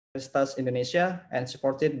Universitas Indonesia and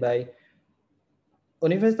supported by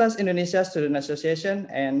Universitas Indonesia Student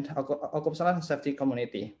Association and Occupational Safety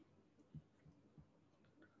Community.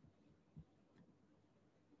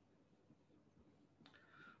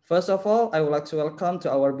 First of all, I would like to welcome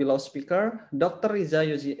to our beloved speaker, Dr. Riza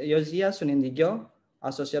Yozia Sunindijo,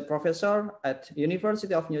 Associate Professor at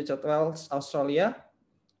University of New South Wales, Australia,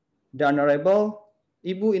 the Honorable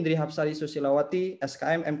Ibu Indri Hapsari Susilawati,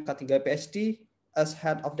 SKM MK3 PhD, as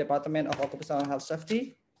Head of Department of Occupational Health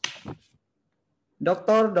Safety,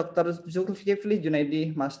 Dr. Zulkifli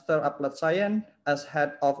Junaidi, Master Applied Science, as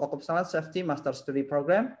Head of Occupational Safety Master Study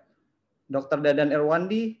Program, Dr. Dadan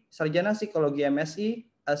Erwandi, Sarjana Psikologi MSI,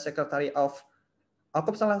 as Secretary of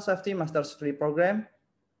Occupational Safety Master Study Program,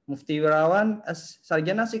 Mufti Wirawan, as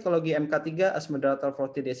Sarjana Psikologi MK3, as Moderator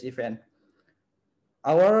for today's event.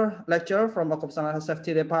 Our lecturer from Occupational Health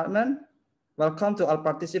Safety Department, welcome to all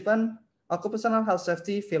participants, Occupational Health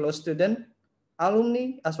Safety fellow student,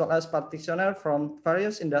 alumni, as well as practitioners from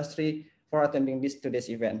various industries for attending today's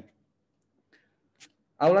event.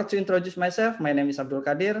 I would like to introduce myself. My name is Abdul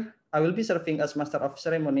Qadir. I will be serving as Master of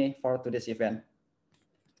Ceremony for today's event.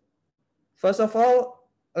 First of all,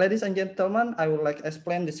 ladies and gentlemen, I would like to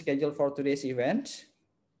explain the schedule for today's event.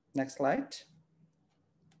 Next slide.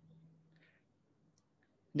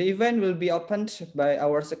 The event will be opened by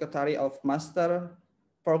our Secretary of Master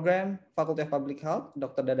Program, Faculty of Public Health,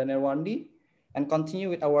 Dr. Dadan Erwandi, and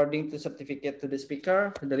continue with awarding the certificate to the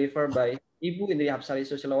speaker delivered by Ibu Indri Hapsari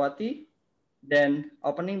Susilawati, then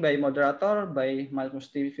opening by moderator by Mas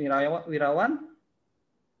Musti Wirawan,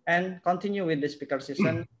 and continue with the speaker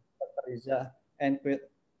session, Dr. Riza,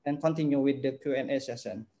 and continue with the Q&A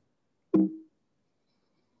session.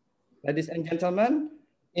 Ladies and gentlemen,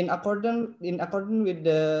 in accordance with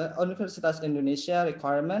the Universitas Indonesia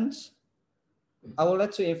requirements, I would like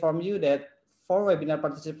to inform you that for webinar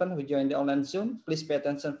participants who join the online Zoom, please pay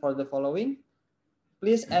attention for the following.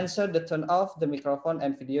 Please answer the turn off the microphone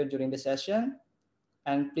and video during the session,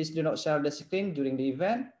 and please do not share the screen during the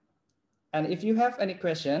event. And if you have any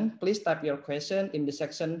question, please type your question in the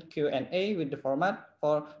section Q&A with the format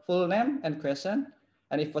for full name and question.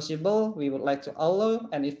 And if possible, we would like to allow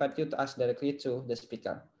and invite you to ask directly to the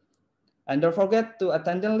speaker. And don't forget to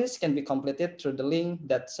attendance list can be completed through the link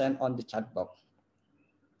that's sent on the chat box.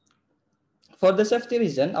 For the safety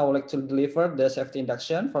reason, I would like to deliver the safety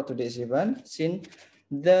induction for today's event since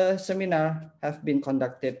the seminar have been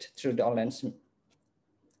conducted through the online.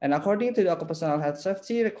 And according to the Occupational Health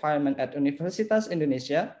Safety requirement at Universitas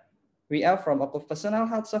Indonesia, we are from Occupational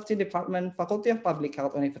Health Safety Department, Faculty of Public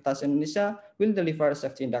Health, Universitas Indonesia, will deliver a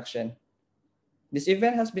safety induction. This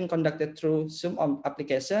event has been conducted through Zoom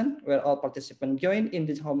application, where all participants join in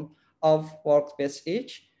the home of workspace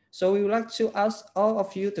each. So we would like to ask all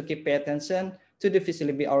of you to keep pay attention to the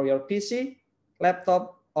visibility of your PC,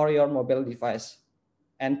 laptop, or your mobile device.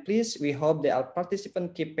 And please, we hope that all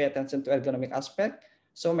participants keep pay attention to ergonomic aspect.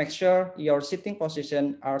 So make sure your sitting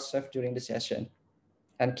position are safe during the session.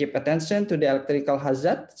 And keep attention to the electrical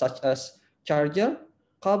hazard, such as charger,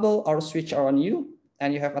 cable, or switch are on you,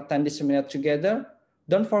 and you have attended this seminar together.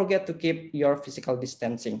 Don't forget to keep your physical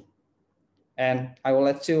distancing. And I would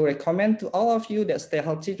like to recommend to all of you that stay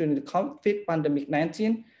healthy during the COVID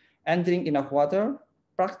pandemic-19 and drink enough water,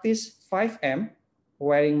 practice 5M,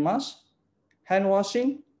 wearing mask, hand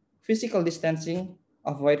washing, physical distancing,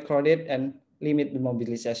 avoid crowded, and limit the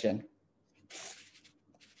mobilization.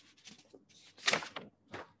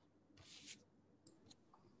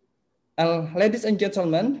 Ladies and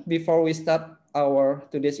gentlemen, before we start our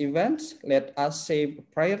today's event, let us say a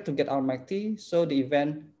prayer to get Almighty so the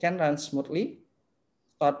event can run smoothly.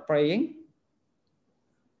 Start praying.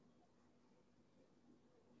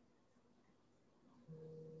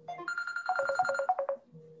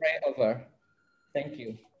 Pray over. Thank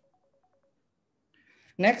you.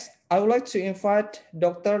 Next, I would like to invite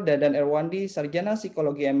Dr. Dadan Erwandi, Sarjana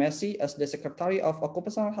Psikologi MSc, as the Secretary of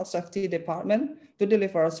Occupational Health Safety Department to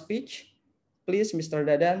deliver a speech. Please, Mr.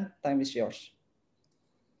 Dadan, time is yours.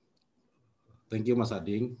 Thank you, Mas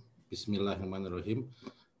Ading. Bismillahirrahmanirrahim.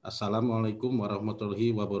 Assalamualaikum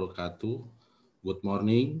warahmatullahi wabarakatuh. Good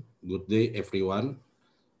morning, good day, everyone.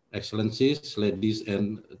 Excellencies, ladies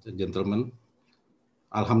and gentlemen.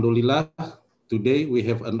 Alhamdulillah, today we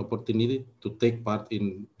have an opportunity to take part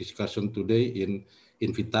in discussion today in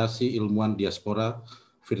Invitasi Ilmuwan Diaspora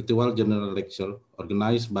virtual general lecture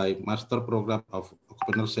organized by Master Program of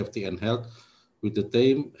Occupational Safety and Health with the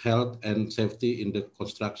theme Health and Safety in the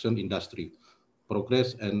Construction Industry,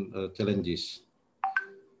 Progress and Challenges.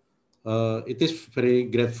 It is very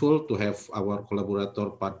grateful to have our collaborator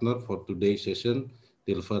partner for today's session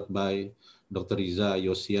delivered by Dr. Riza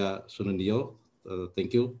Yosia Sunundio.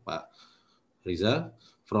 Thank you, Pak Riza,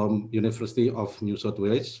 from University of New South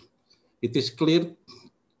Wales. It is clear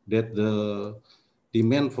that the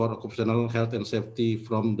demand for occupational health and safety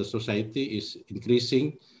from the society is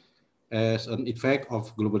increasing as an effect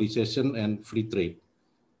of globalization and free trade,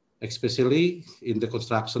 especially in the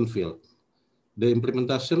construction field. The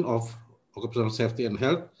implementation of occupational safety and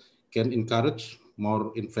health can encourage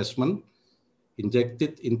more investment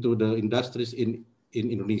injected into the industries in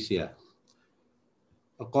Indonesia.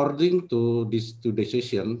 According to this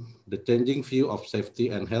decision, the changing view of safety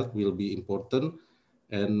and health will be important,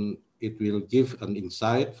 and it will give an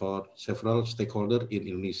insight for several stakeholders in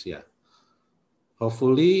Indonesia.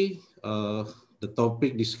 Hopefully, the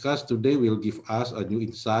topic discussed today will give us a new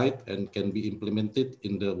insight and can be implemented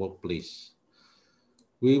in the workplace.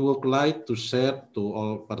 We would like to share to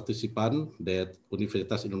all participants that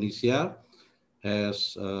Universitas Indonesia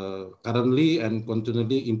has currently and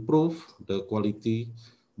continually improved the quality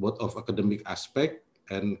both of academic aspect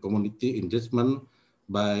and community engagement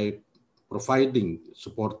by providing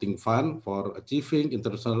supporting fund for achieving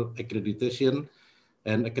international accreditation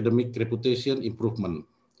and academic reputation improvement.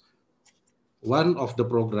 One of the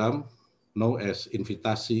program, known as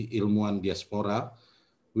Invitasi Ilmuwan Diaspora,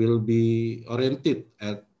 will be oriented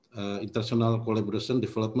at international collaboration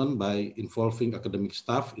development by involving academic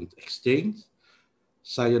staff in exchange,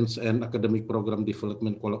 science and academic program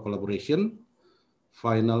development collaboration,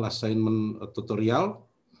 final assignment tutorial,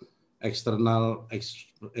 external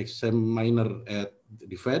examiner at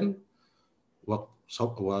defense,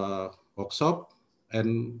 workshop,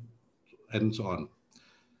 and so on.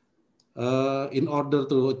 In order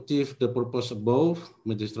to achieve the purpose above,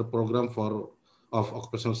 magister program of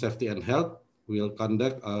occupational safety and health will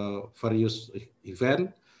conduct various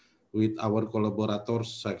events with our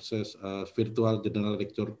collaborators, such as virtual general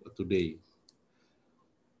lecture today.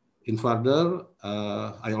 In further,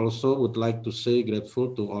 I also would like to say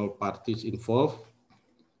grateful to all parties involved,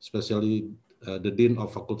 especially the Dean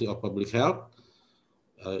of Faculty of Public Health,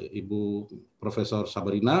 Ibu Profesor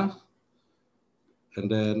Sabrina, and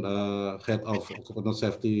then Head of Occupational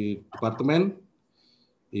Safety Department,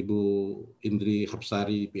 Ibu Indri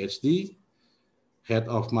Hapsari, PhD, Head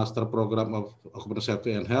of Master Program of Occupational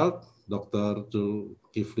Safety and Health, Dr.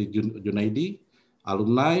 Zulkifli Junaidi,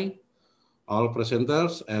 alumni, all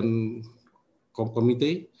presenters and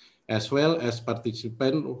committee, as well as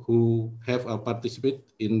participants who have participated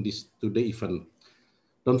in this today event.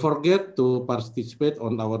 Don't forget to participate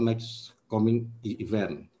on our next coming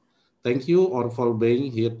event. Thank you all for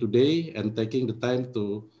being here today and taking the time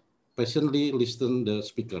to patiently listen to the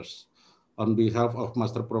speakers. On behalf of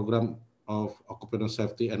Master Program of Occupational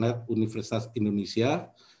Safety and Health Universitas Indonesia,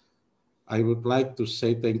 I would like to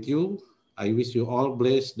say thank you. I wish you all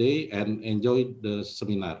blessed day and enjoy the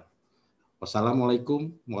seminar.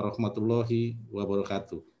 Wassalamualaikum warahmatullahi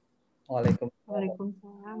wabarakatuh.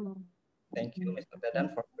 Waalaikumsalam. Thank you, Mr.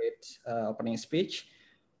 Dadan, for great opening speech.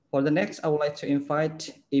 For the next, I would like to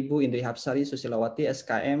invite Ibu Indri Hapsari Susilawati,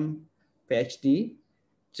 SKM, PhD,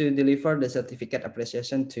 to deliver the certificate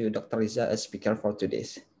appreciation to Dr. Riza as speaker for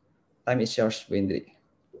today's. Time is yours, Bu Indri.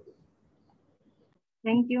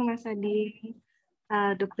 Thank you, Mas Adi.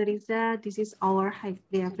 Dr. Riza, this is our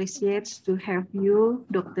highly appreciates to have you,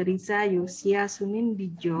 Dr. Riza Yosia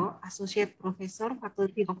Sunundio, Associate Professor,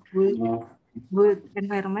 Faculty of Good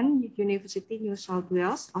Environment, University New South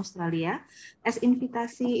Wales, Australia, as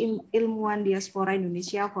Invitasi in Ilmuwan Diaspora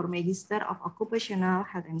Indonesia for Magister of Occupational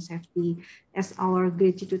Health and Safety. As our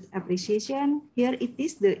gratitude appreciation, here it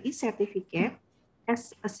is the e-certificate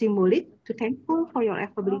as a symbolic to thankful for your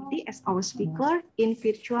ability as our speaker in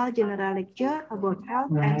virtual general lecture about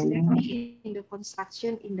health and safety in the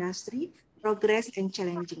construction industry, progress and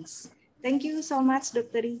challenges. Thank you so much,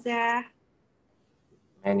 Dr. Riza.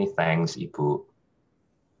 Many thanks, Ibu.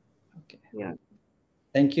 Okay. Yeah.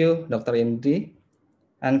 Thank you, Dr. Indri.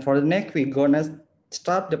 And for the next, we're gonna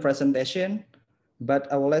start the presentation, but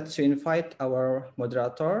I would like to invite our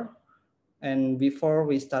moderator. And before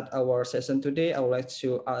we start our session today, I would like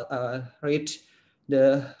to read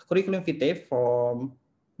the curriculum vitae from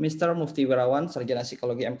Mr. Mufti Wirawan, Sarjana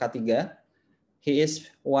Psikologi MK3. He is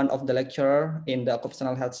one of the lecturer in the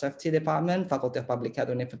Occupational Health Safety Department, Faculty of Public Health,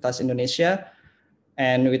 Universitas Indonesia,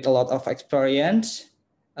 and with a lot of experience,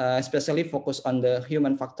 especially focused on the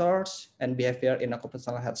human factors and behavior in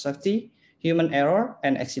occupational health safety, human error,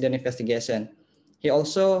 and accident investigation. He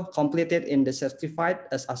also completed in the certified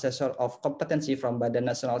as assessor of competency from Badan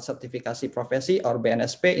Nasional Sertifikasi Profesi or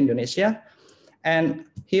BNSP Indonesia. And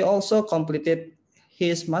he also completed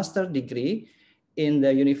his master degree in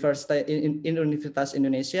the Universitas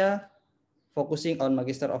Indonesia focusing on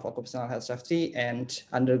Magister of Occupational Health Safety and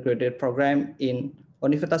undergraduate program in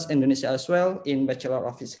Universitas Indonesia as well in Bachelor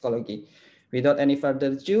of Physiology. Without any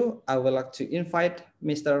further ado, I would like to invite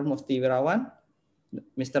Mr. Mufti Wirawan.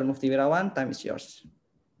 Mr. Mufti Wirawan, time is yours.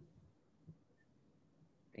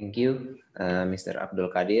 Thank you, Mr. Abdul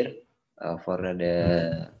Qadir, for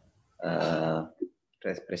the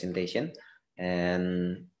presentation.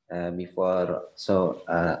 And I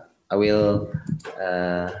will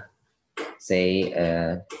say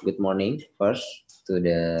good morning first to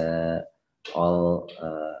the all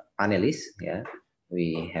panelists. Yeah,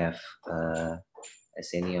 we have a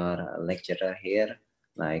senior lecturer here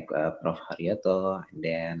like Prof. Haryoto, and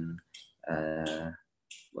then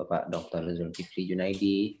Bapak Dr. Zulkifli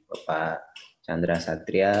Junaidi, Bapak Chandra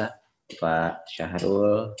Satria, Bapak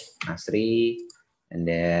Syahrul Nasri, and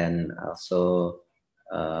then also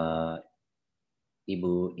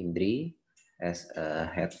Ibu Indri as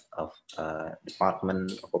head of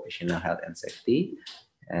Department of Occupational Health and Safety,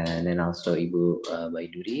 and then also Ibu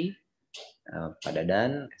Baiduri, Pak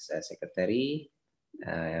Dadan as a secretary,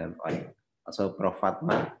 also Prof.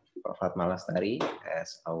 Fatma Lastari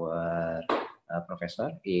as our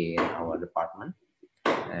professor in our department,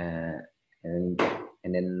 and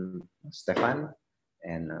then Stefan,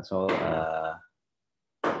 and also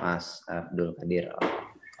Mas Abdul Qadir,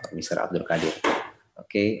 Mr. Abdul Qadir.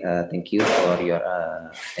 Okay, thank you for your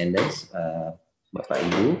attendance, Bapak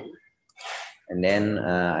Ibu. And then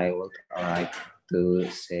I would like to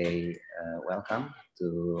say welcome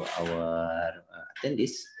to our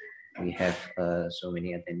attendees. We have so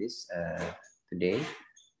many attendees today.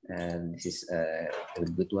 And this is a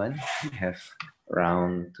good one. We have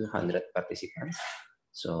around 200 participants.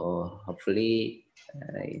 So hopefully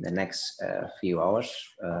in the next few hours,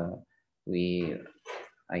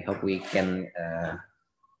 I hope we can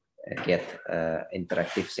get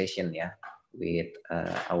interactive session, yeah, with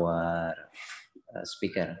our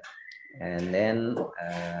speaker. And then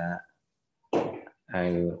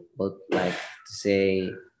I would like to say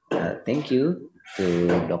thank you to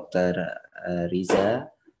Dr. Riza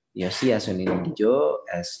Yosia Sunindijo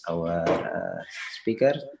as our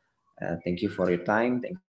speaker. Thank you for your time.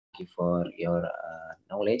 Thank you for your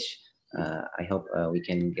knowledge. I hope we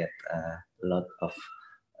can get a lot of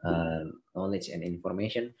knowledge and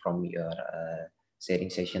information from your sharing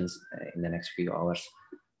sessions in the next few hours.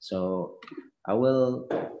 So I will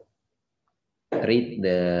read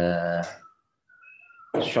the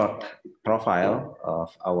short profile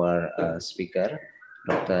of our speaker,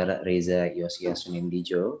 Dr. Reza Yosia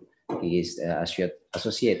Sunindijo. He is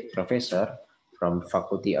associate professor from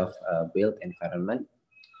Faculty of Built Environment,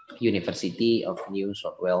 University of New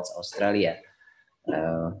South Wales, Australia.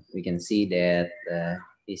 We can see that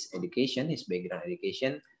his education, his background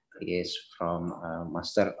education, is from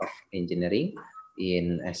Master of Engineering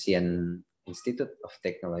in Asian Institute of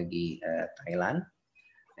Technology, Thailand.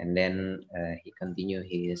 And then he continued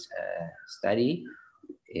his study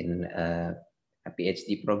in a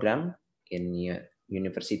PhD program in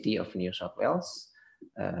University of New South Wales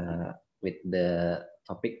with the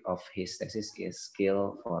topic of his thesis is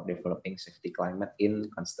skill for developing safety climate in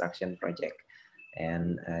construction project.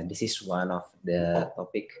 And this is one of the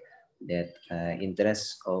topic that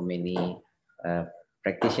interests so many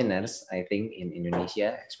practitioners, I think, in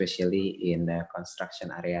Indonesia, especially in the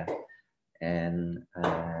construction area. And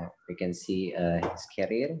we can see his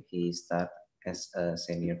career. He started as a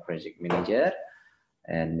senior project manager,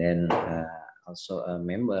 and then also a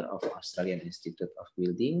member of Australian Institute of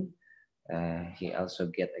Building. He also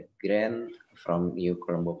get a grant from New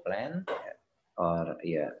Colombo Plan or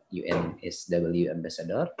UNSW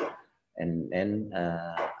ambassador, and then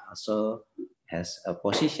also has a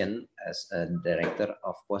position as a director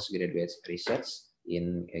of postgraduate research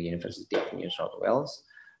in University of New South Wales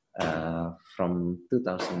from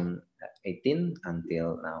 2018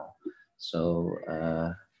 until now. So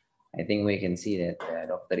I think we can see that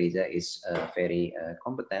Dr. Riza is very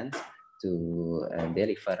competent to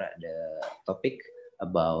deliver the topic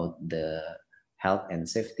about the health and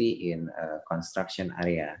safety in construction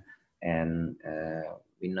area. And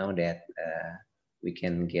we know that we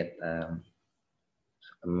can get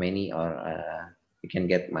we can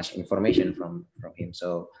get much information from him.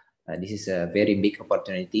 So this is a very big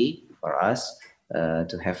opportunity for us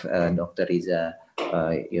to have Dr. Riza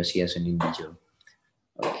Yosia Sunindijo.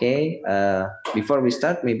 Okay, before we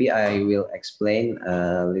start, maybe I will explain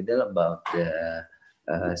a little about the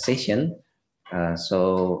session.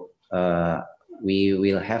 We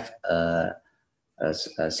will have a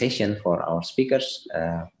session for our speakers,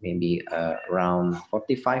 maybe around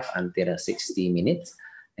 45 until 60 minutes.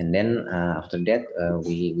 And then after that,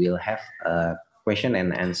 we will have question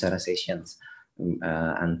and answer sessions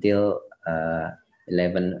until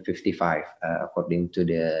 11:55 according to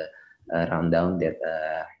the rundown that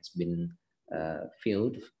has been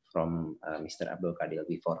filled from Mr. Abdul Qadir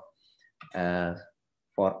before.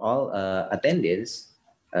 For all attendees,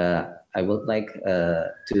 I would like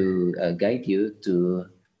to guide you to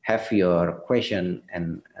have your question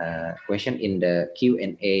and question in the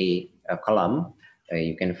Q&A column.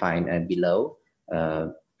 You can find below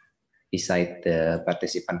beside the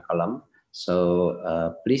participant column.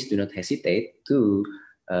 So please do not hesitate to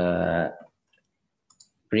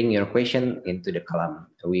bring your question into the column.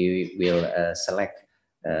 We will select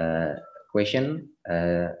question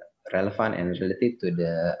relevant and related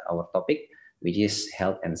to our topic, which is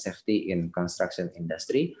health and safety in construction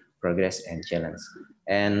industry, progress and challenge.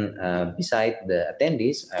 And beside the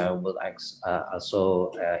attendees, I will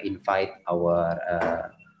also invite our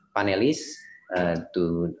panelists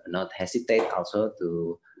to not hesitate also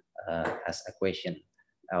to ask a question,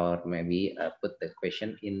 or maybe put the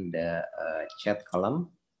question in the chat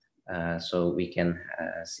column so we can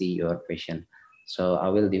see your question. So I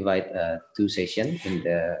will divide two sessions in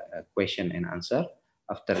the question and answer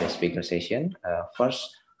after the speaker session.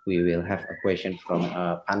 First, we will have a question from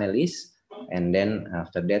panelists, and then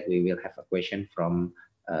after that, we will have a question from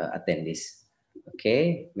attendees.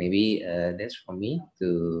 Okay, maybe that's for me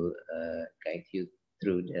to guide you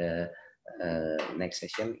through the next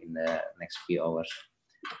session in the next few hours.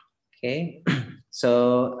 Okay,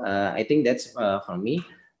 so I think that's for me.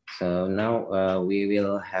 So now we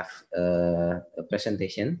will have a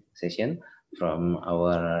presentation session from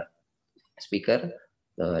our speaker,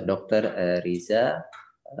 Dr. Riza.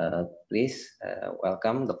 Please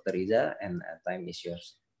welcome Dr. Riza, and time is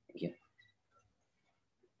yours. Thank you.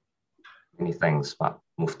 Many thanks, Pak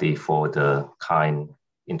Mufti, for the kind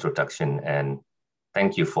introduction, and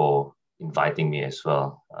thank you for inviting me as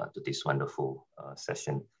well to this wonderful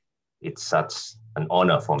session. It's such an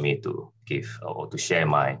honor for me to give or to share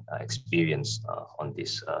my experience on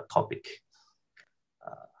this topic.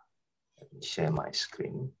 Let me share my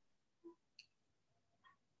screen.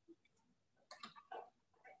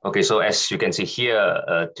 Okay, so as you can see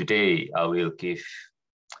here, today I will give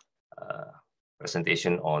a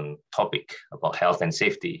presentation on topic about health and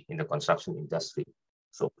safety in the construction industry.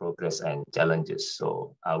 So progress and challenges.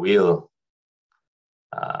 So I will,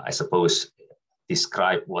 I suppose,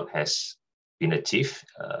 describe what has been achieved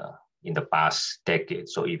in the past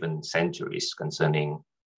decades or even centuries concerning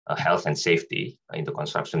health and safety in the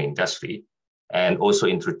construction industry, and also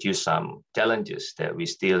introduce some challenges that we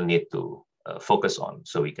still need to focus on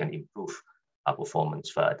so we can improve our performance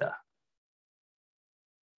further.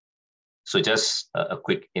 So just a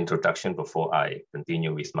quick introduction before I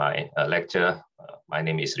continue with my lecture. My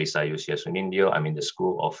name is Risa Yusia Sunindio. I'm in the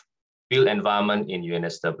School of Built Environment in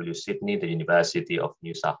UNSW Sydney, the University of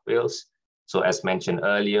New South Wales. So as mentioned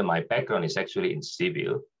earlier, my background is actually in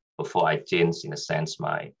civil before I changed, in a sense,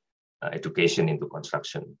 my education into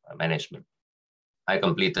construction management. I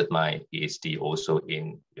completed my PhD also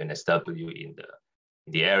in UNSW in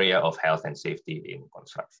the area of health and safety in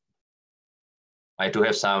construction. I do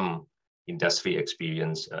have some industry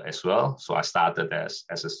experience as well. So I started as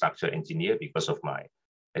a structural engineer because of my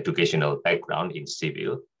educational background in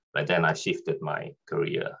civil. But then I shifted my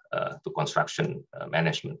career to construction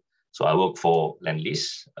management. So I work for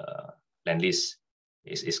Lendlease. Lendlease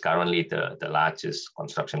is currently the largest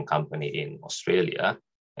construction company in Australia.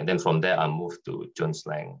 And then from there, I moved to Jones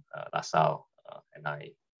Lang LaSalle, and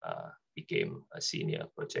I became a senior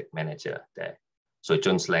project manager there. So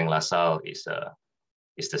Jones Lang LaSalle is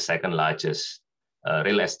the second largest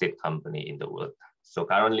real estate company in the world. So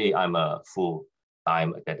currently, I'm a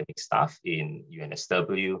full-time academic staff in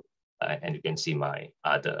UNSW, and you can see my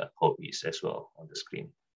other hobbies as well on the screen.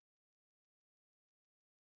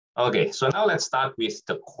 Okay, so now let's start with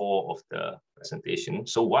the core of the presentation.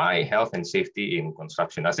 So why health and safety in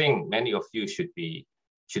construction? I think many of you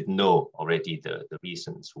should know already the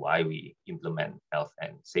reasons why we implement health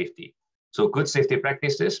and safety. So good safety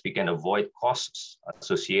practices, we can avoid costs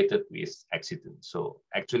associated with accidents. So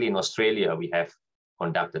actually in Australia, we have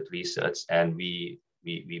conducted research, and we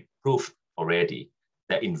proved already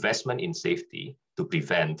that investment in safety to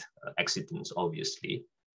prevent accidents, obviously,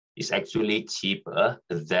 is actually cheaper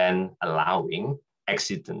than allowing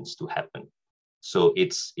accidents to happen. So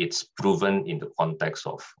it's proven in the context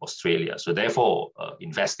of Australia. So therefore,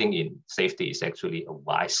 investing in safety is actually a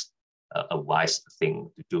wise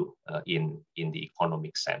thing to do in the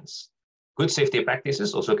economic sense. Good safety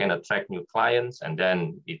practices also can attract new clients, and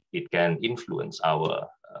then it can influence our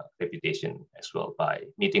reputation as well by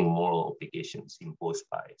meeting moral obligations imposed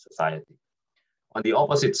by society. On the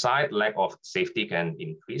opposite side, lack of safety can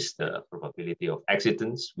increase the probability of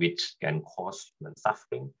accidents, which can cause human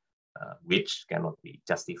suffering, which cannot be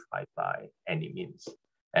justified by any means.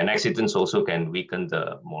 And accidents also can weaken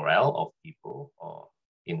the morale of people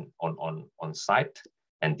on site,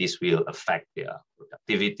 and this will affect their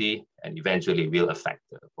productivity and eventually will affect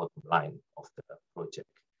the bottom line of the project.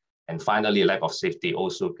 And finally, lack of safety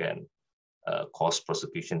also can cause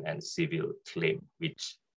prosecution and civil claim,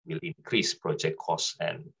 which will increase project costs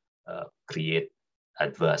and create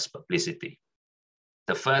adverse publicity.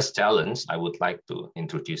 The first challenge I would like to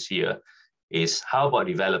introduce here is how about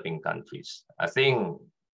developing countries? I think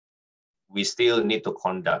we still need to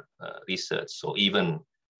conduct research or even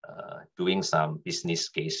doing some business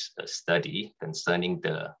case study concerning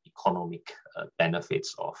the economic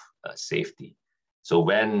benefits of safety. So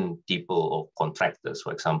when people or contractors,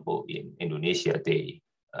 for example, in Indonesia, they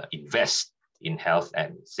invest in health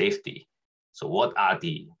and safety. So what are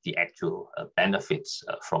the actual benefits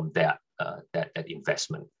from that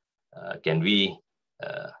investment? Can we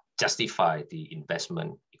justify the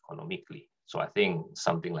investment economically? So I think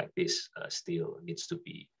something like this still needs to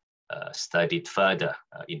be studied further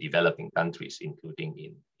in developing countries, including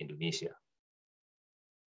in Indonesia.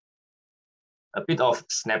 A bit of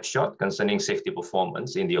snapshot concerning safety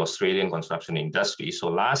performance in the Australian construction industry. So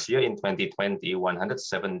last year in 2020,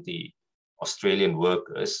 170 Australian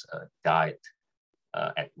workers died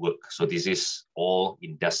at work. So this is all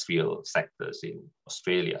industrial sectors in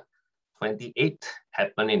Australia. 28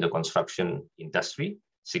 happened in the construction industry,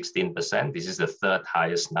 16%. This is the third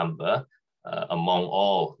highest number among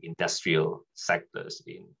all industrial sectors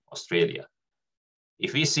in Australia.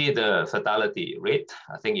 If we see the fatality rate,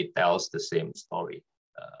 I think it tells the same story.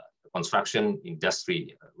 The construction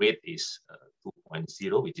industry rate is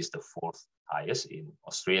 2.0, which is the fourth highest in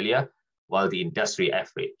Australia, while the industry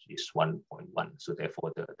average is 1.1. So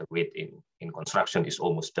therefore, the rate in construction is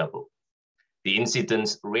almost double. The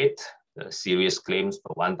incidence rate, the serious claims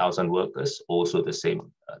per 1,000 workers, also the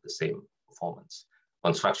same performance.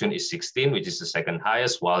 Construction is 16, which is the second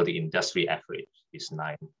highest, while the industry average is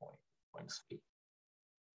 9.3.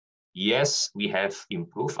 Yes, we have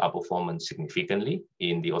improved our performance significantly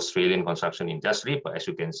in the Australian construction industry, but as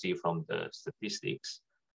you can see from the statistics,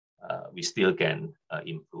 we still can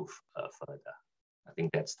improve further. I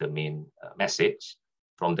think that's the main message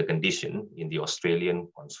from the condition in the Australian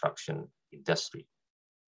construction industry.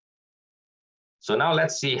 So now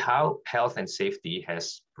let's see how health and safety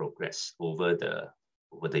has progressed over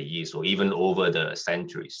the years or even over the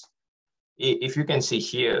centuries. If you can see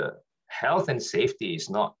here, health and safety is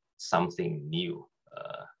not something new.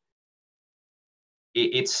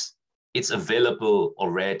 It's available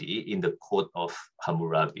already in the Code of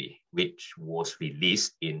Hammurabi, which was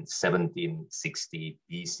released in 1760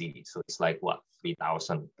 BC. So it's like what,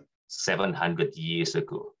 3,700 years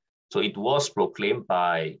ago. So it was proclaimed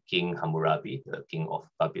by King Hammurabi, the king of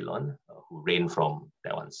Babylon, who reigned from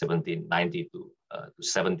that one 1790 to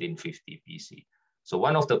 1750 BC. So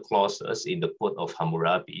one of the clauses in the Code of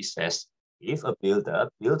Hammurabi says, if a builder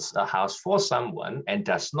builds a house for someone and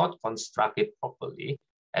does not construct it properly,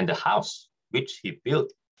 and the house which he built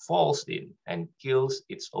falls in and kills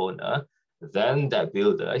its owner, then that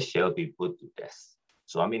builder shall be put to death.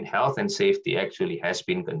 So I mean, health and safety actually has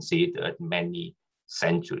been considered many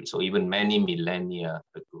centuries or even many millennia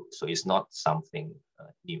ago. So it's not something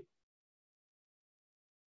new.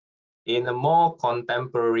 In a more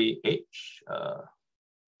contemporary age,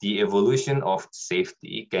 the evolution of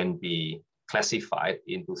safety can be classified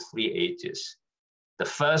into 3 ages. The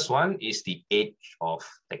first one is the age of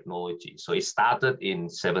technology. So it started in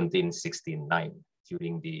 1769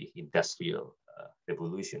 during the Industrial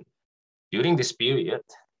Revolution. During this period,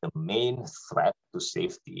 the main threat to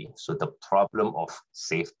safety, so the problem of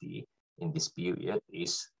safety in this period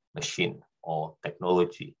is machine or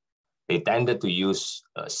technology. They tended to use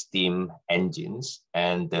steam engines,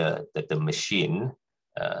 and the machine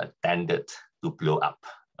tended to blow up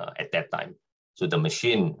at that time. So the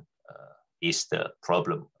machine is the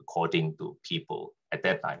problem according to people at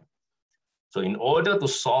that time. So in order to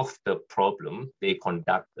solve the problem, they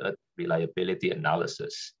conducted reliability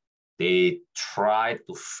analysis. They tried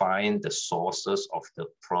to find the sources of the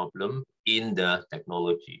problem in the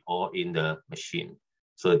technology or in the machine.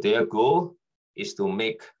 So their goal is to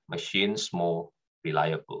make machines more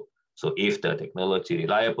reliable. So if the technology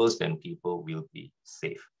reliable, then people will be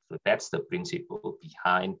safe. So that's the principle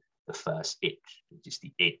behind the first age, which is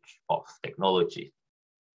the age of technology.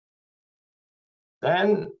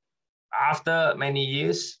 Then After many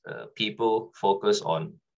years, people focus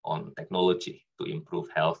on technology to improve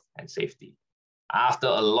health and safety. After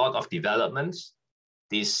a lot of developments,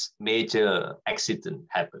 this major accident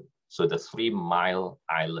happened. So the 3 Mile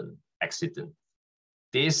Island accident.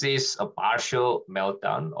 This is a partial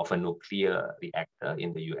meltdown of a nuclear reactor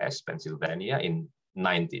in the US, Pennsylvania, in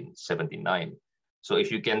 1979. So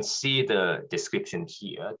if you can see the description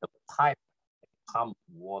here, the pipe pumped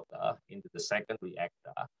water into the second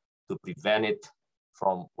reactor to prevent it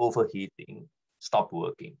from overheating stopped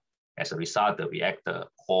working. As a result, the reactor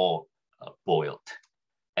core boiled.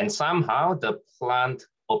 And somehow the plant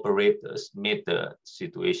operators made the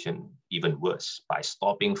situation even worse by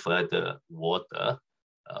stopping further water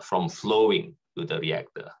from flowing to the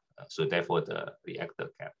reactor. So therefore the reactor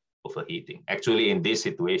kept overheating. Actually, in this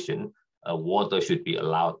situation, water should be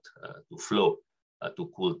allowed to flow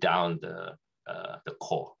to cool down the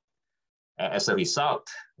core. As a result,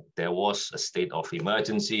 there was a state of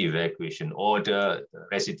emergency evacuation order. The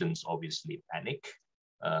residents obviously panicked,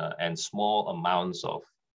 and small amounts of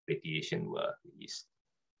radiation were released.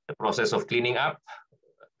 The process of cleaning up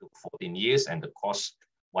took 14 years and the cost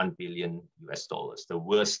 $1 billion, the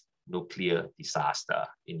worst nuclear disaster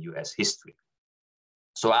in US history.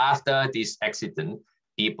 So after this accident,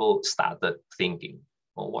 people started thinking,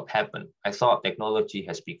 well, what happened? I thought technology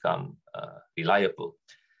has become reliable.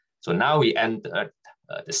 So now we entered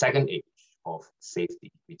the second age of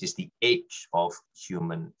safety, which is the age of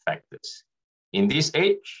human factors. In this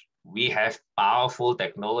age, we have powerful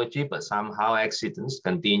technology, but somehow accidents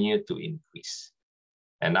continue to increase.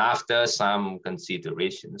 And after some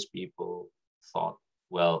considerations, people thought,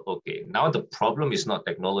 well, okay, now the problem is not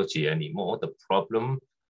technology anymore. The problem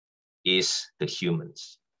is the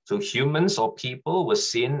humans. So humans or people were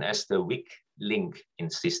seen as the weak link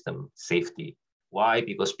in system safety. Why?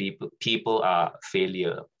 Because people are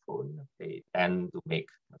failure prone. They tend to make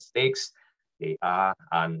mistakes. They are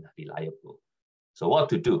unreliable. So what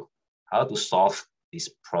to do? How to solve this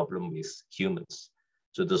problem with humans?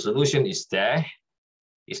 So the solution is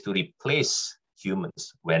to replace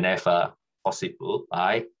humans whenever possible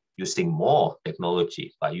by using more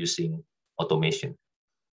technology, by using automation.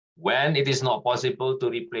 When it is not possible to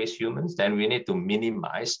replace humans, then we need to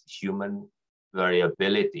minimize human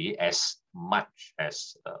variability as much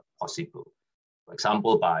as possible. For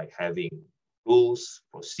example, by having rules,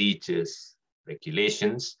 procedures,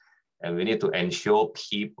 regulations, and we need to ensure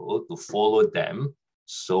people to follow them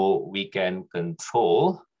so we can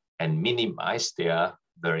control and minimize their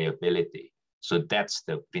variability. So that's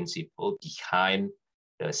the principle behind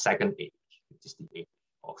the second age, which is the age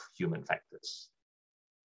of human factors.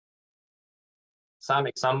 Some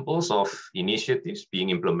examples of initiatives being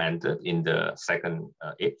implemented in the second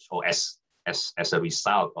age, or as a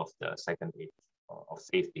result of the second age of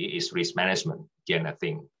safety, is risk management. Again, I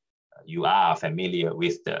think you are familiar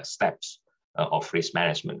with the steps of risk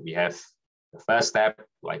management. We have the first step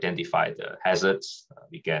to identify the hazards.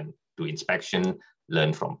 We can do inspection,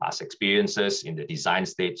 learn from past experiences. In the design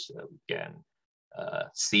stage, we can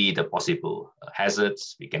see the possible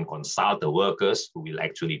hazards. We can consult the workers who will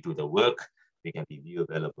actually do the work. We can review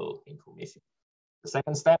available information. The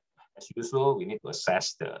second step, as usual, we need to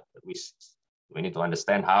assess the risks. We need to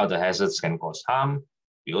understand how the hazards can cause harm.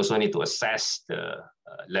 We also need to assess the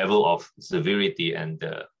level of severity and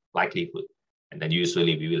the likelihood. And then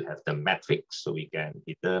usually we will have the metrics so we can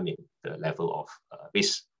determine the level of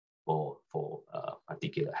risk for a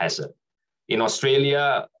particular hazard. In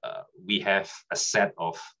Australia, we have a set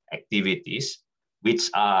of activities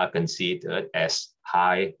which are considered as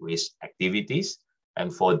high-risk activities.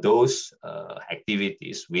 And for those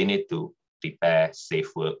activities, we need to prepare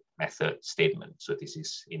safe work method statement. So this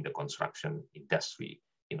is in the construction industry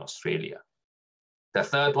in Australia. The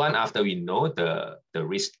third one, after we know the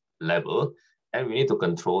risk level, and we need to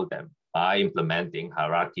control them by implementing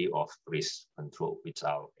hierarchy of risk control, which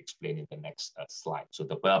I'll explain in the next slide. So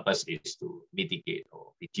the purpose is to mitigate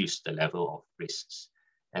or reduce the level of risks.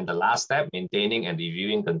 And the last step, maintaining and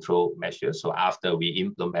reviewing control measures. So after we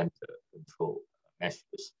implement the control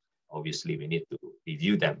measures, obviously we need to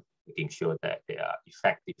review them, making sure that they are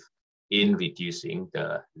effective in reducing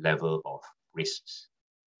the level of risks.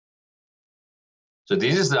 So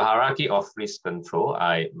this is the hierarchy of risk control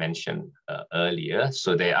I mentioned earlier.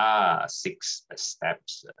 So there are 6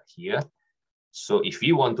 steps here. So if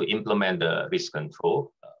we want to implement the risk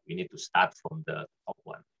control, we need to start from the top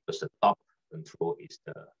one, because the top control is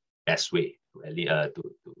the best way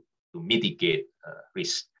to mitigate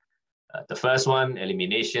risk. The first one,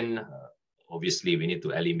 elimination. Obviously, we need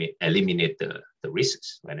to eliminate the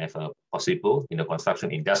risks whenever possible. In the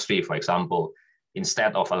construction industry, for example,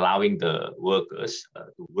 instead of allowing the workers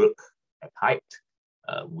to work at height,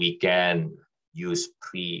 we can use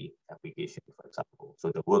pre-fabrication, for example.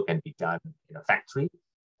 So the work can be done in a factory,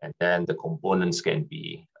 and then the components can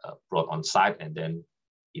be brought on site and then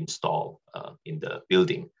installed in the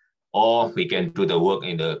building. Or we can do the work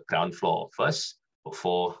in the ground floor first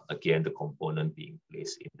before, again, the component being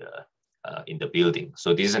placed in the building.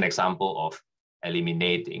 So this is an example of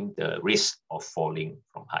eliminating the risk of falling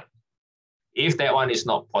from height. If that one is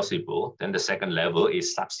not possible, then the second level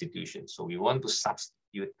is substitution. So we want to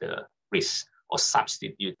substitute the risk or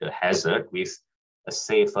substitute the hazard with a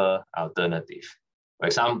safer alternative. For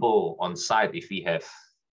example, on site, if we have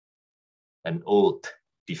an old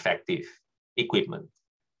defective equipment,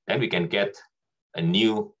 then we can get a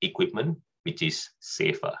new equipment which is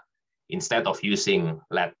safer. Instead of using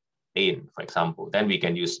lead paint, for example, then we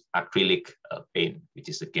can use acrylic paint, which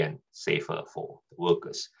is again safer for the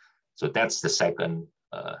workers. So that's the second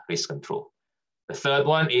risk control. The third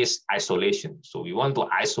one is isolation. So we want to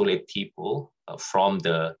isolate people from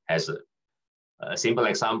the hazard. A simple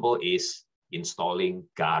example is installing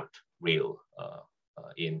guardrail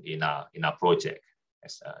in our project.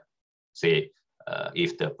 Say,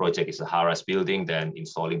 if the project is a high-rise building, then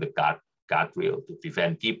installing the guardrail to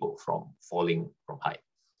prevent people from falling from height.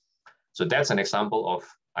 So that's an example of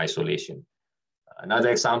isolation. Another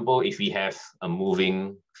example, if we have a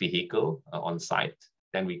moving vehicle on site,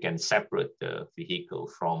 then we can separate the vehicle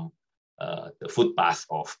from the footpath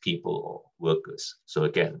of people or workers. So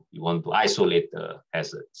again, we want to isolate the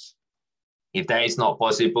hazards. If that is not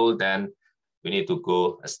possible, then we need to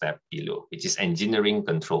go a step below, which is engineering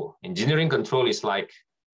control. Engineering control is like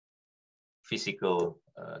physical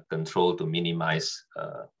control to minimize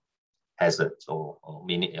hazards or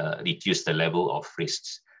reduce the level of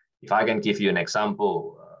risks. If I can give you an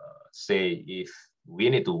example, say if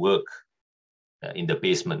we need to work in the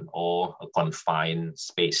basement or a confined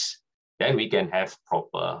space, then we can have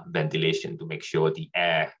proper ventilation to make sure the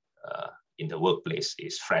air in the workplace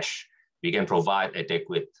is fresh. We can provide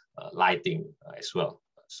adequate lighting as well,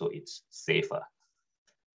 so it's safer.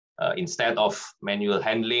 Instead of manual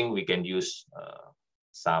handling, we can use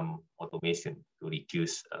some automation to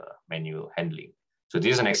reduce manual handling. So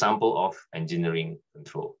this is an example of engineering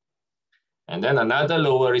control. And then another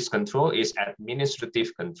lower risk control is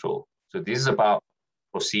administrative control. So this is about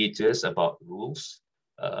procedures, about rules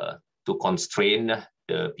to constrain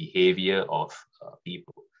the behavior of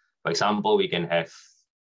people. For example, we can have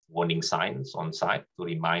warning signs on site to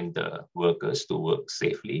remind the workers to work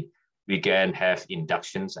safely. We can have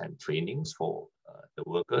inductions and trainings for the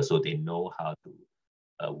workers so they know how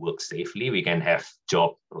to work safely. We can have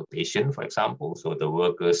job rotation, for example, so the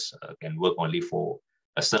workers can work only for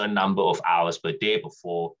a certain number of hours per day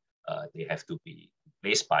before they have to be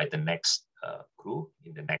replaced by the next crew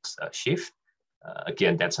in the next shift.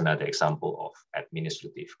 Again, that's another example of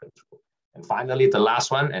administrative control. And finally, the last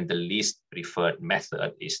one and the least preferred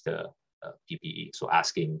method is the PPE. So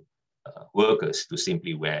asking workers to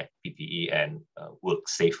simply wear PPE and work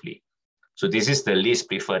safely. So this is the least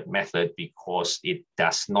preferred method because it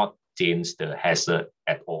does not change the hazard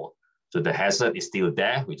at all. So the hazard is still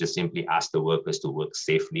there. We just simply ask the workers to work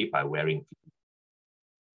safely by wearing PPE.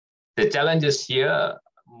 The challenges here,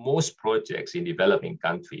 most projects in developing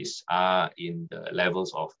countries are in the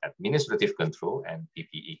levels of administrative control and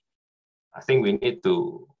PPE. I think we need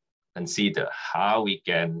to consider how we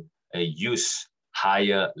can use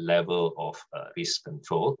higher level of risk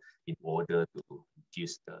control in order to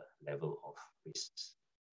reduce the level of risks.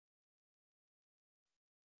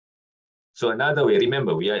 So another way,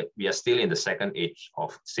 remember, we are still in the second age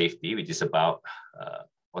of safety, which is about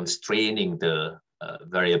constraining the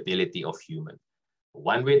variability of human.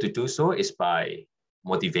 One way to do so is by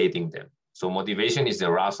motivating them. So motivation is the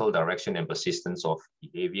arousal, direction, and persistence of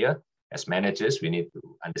behavior. As managers, we need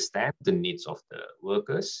to understand the needs of the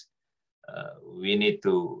workers. We need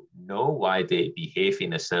to know why they behave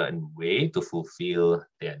in a certain way to fulfill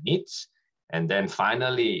their needs. And then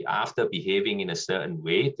finally, after behaving in a certain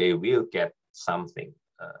way, they will get something,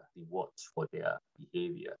 rewards for their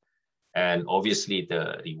behavior. And obviously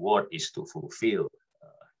the reward is to fulfill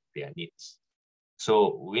their needs.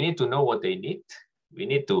 So we need to know what they need. We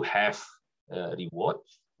need to have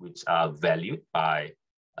rewards which are valued by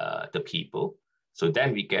the people. So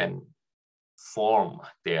then we can form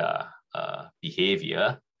their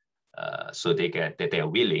behavior so that they are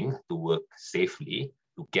willing to work safely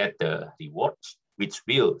to get the rewards which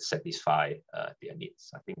will satisfy their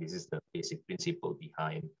needs. I think this is the basic principle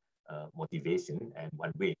behind motivation and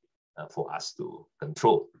one way for us to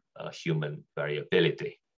control human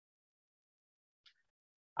variability.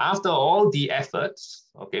 After all the efforts,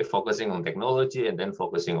 okay, focusing on technology and then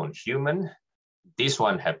focusing on human, this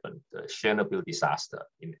one happened, the Chernobyl disaster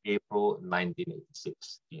in April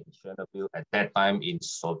 1986 in Chernobyl, at that time in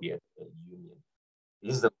Soviet Union.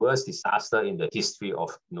 This is the worst disaster in the history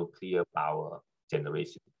of nuclear power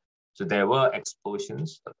generation. So there were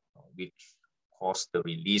explosions which caused the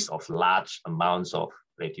release of large amounts of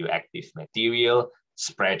radioactive material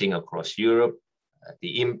spreading across Europe.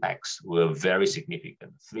 The impacts were very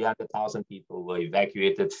significant. 300,000 people were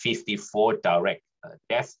evacuated, 54 direct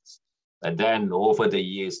deaths. And then over the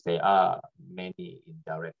years, there are many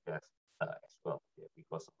indirect deaths as well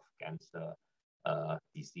because of cancer,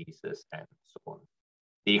 diseases, and so on.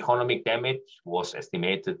 The economic damage was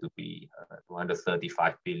estimated to be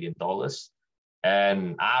 $235 billion.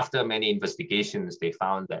 And after many investigations, they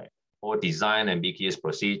found that poor design, ambiguous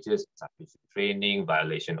procedures, insufficient training,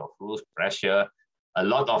 violation of rules, pressure, a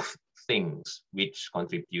lot of things which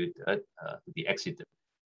contributed to the accident.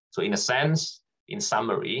 So in a sense, in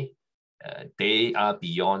summary, they are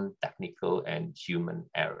beyond technical and human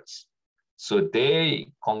errors. So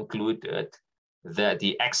they concluded that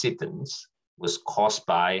the accidents was caused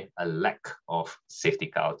by a lack of safety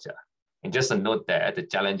culture. And just a note that the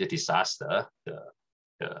Challenger disaster,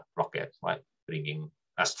 the rocket, right, bringing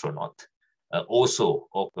astronaut, also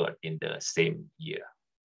occurred in the same year.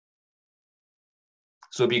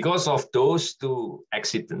 So because of those two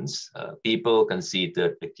accidents, people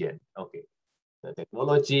considered again, okay, the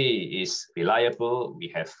technology is reliable,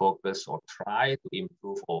 we have focused or tried to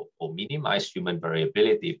improve or minimize human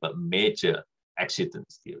variability, but major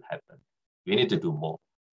accidents still happen. We need to do more.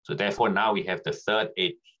 So therefore, now we have the third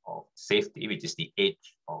age of safety, which is the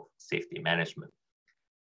age of safety management.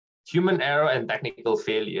 Human error and technical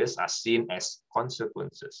failures are seen as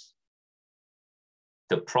consequences.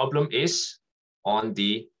 The problem is on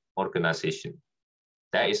the organization.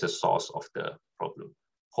 That is the source of the problem.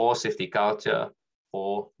 Poor safety culture,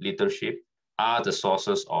 poor leadership are the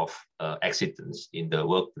sources of accidents in the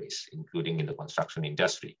workplace, including in the construction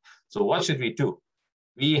industry. So what should we do?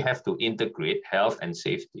 We have to integrate health and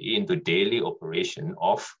safety into daily operation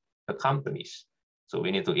of the companies. So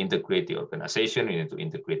we need to integrate the organization, we need to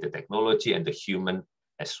integrate the technology and the human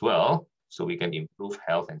as well, so we can improve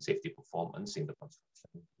health and safety performance in the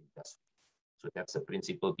construction industry. So that's the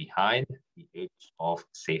principle behind the age of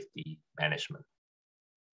safety management.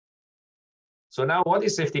 So now what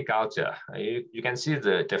is safety culture? You can see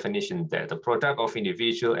the definition there, the product of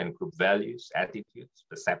individual and group values, attitudes,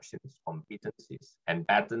 perceptions, competencies, and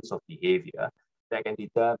patterns of behavior that can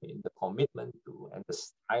determine the commitment to and the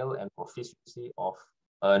style and proficiency of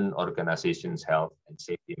an organization's health and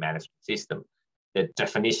safety management system. The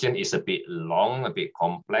definition is a bit long, a bit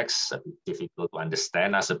complex, a bit difficult to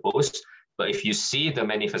understand, I suppose. But if you see the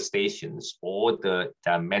manifestations or the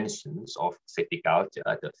dimensions of safety culture,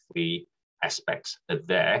 the three aspects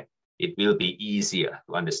there, it will be easier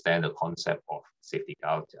to understand the concept of safety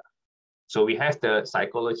culture. So we have the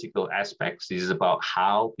psychological aspects. This is about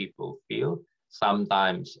how people feel.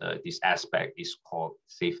 Sometimes this aspect is called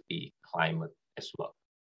safety climate as well.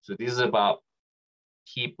 So this is about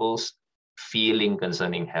people's feeling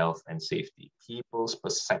concerning health and safety, people's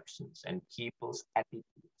perceptions and people's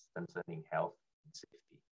attitudes concerning health and safety.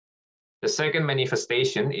 The second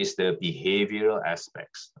manifestation is the behavioral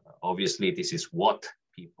aspects. Obviously, this is what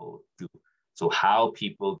people do. So how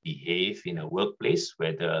people behave in a workplace,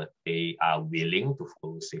 whether they are willing to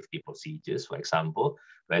follow safety procedures, for example,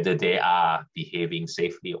 whether they are behaving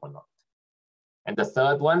safely or not. And the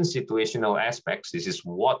third one, situational aspects. This is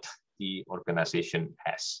what the organization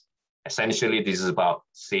has. Essentially, this is about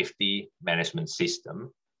safety management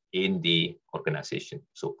system in the organization.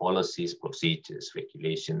 So policies, procedures,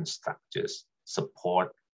 regulations, structures,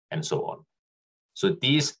 support, and so on. So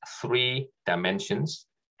these three dimensions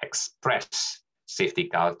express safety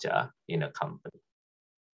culture in a company.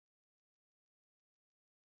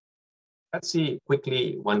 Let's see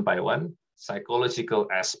quickly one by one. Psychological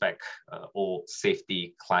aspect or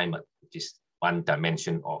safety climate, which is one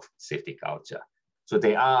dimension of safety culture. So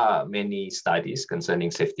there are many studies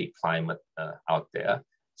concerning safety climate out there.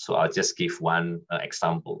 So I'll just give one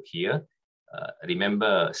example here.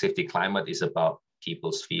 Remember, safety climate is about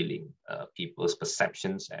people's feeling, people's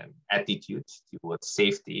perceptions and attitudes towards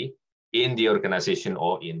safety in the organization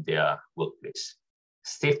or in their workplace.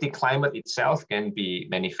 Safety climate itself can be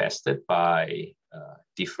manifested by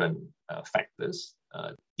different factors.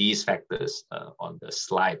 These factors on the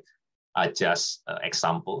slide are just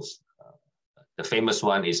examples. The famous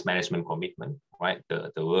one is management commitment, right?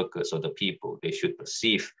 The workers or the people, they should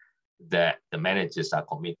perceive that the managers are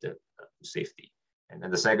committed to safety. And then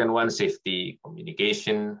the second one, safety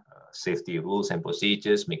communication, safety rules and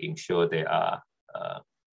procedures, making sure they are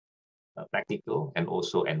practical and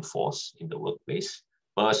also enforced in the workplace.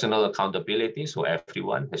 Personal accountability, so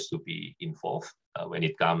everyone has to be involved when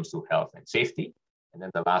it comes to health and safety. And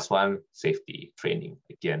then the last one, safety training.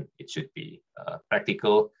 Again, it should be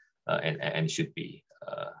practical and should be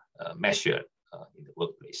measured in the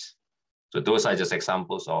workplace. So those are just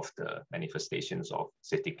examples of the manifestations of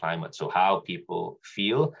safety climate. So how people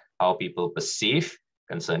feel, how people perceive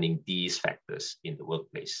concerning these factors in the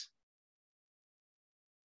workplace.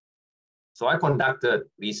 So I conducted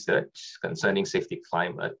research concerning safety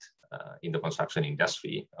climate in the construction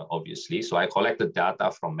industry, obviously. So I collected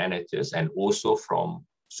data from managers and also from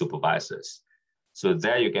supervisors. So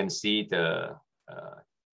there you can see the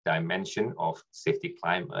dimension of safety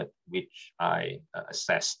climate, which I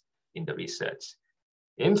assessed in the research.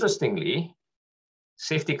 Interestingly,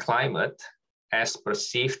 safety climate as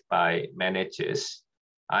perceived by managers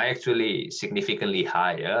are actually significantly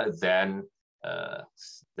higher than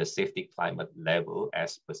the safety climate level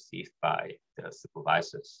as perceived by the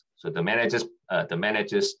supervisors. So the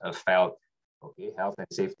managers felt, okay, health and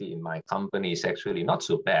safety in my company is actually not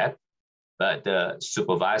so bad, but the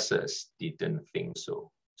supervisors didn't think so.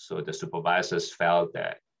 So the supervisors felt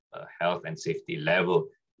that health and safety level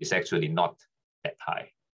is actually not that high.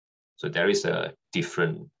 So there is a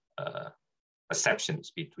different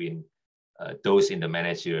perceptions between those in the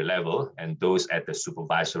managerial level and those at the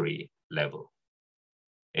supervisory level.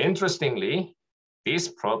 Interestingly, this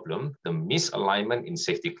problem, the misalignment in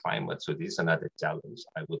safety climate, so this is another challenge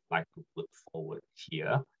I would like to put forward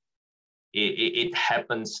here. It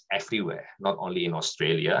happens everywhere, not only in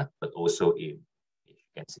Australia, but also in, if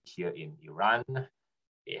you can see here, in Iran.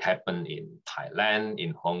 It happened in Thailand,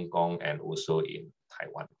 in Hong Kong, and also in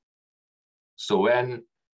Taiwan. So when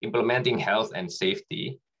implementing health and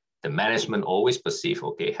safety, the management always perceive,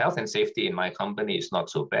 okay, health and safety in my company is not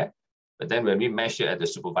so bad. But then when we measure at the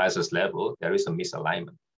supervisor's level, there is a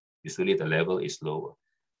misalignment. Usually the level is lower.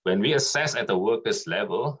 When we assess at the workers'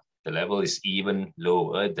 level, the level is even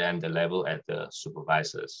lower than the level at the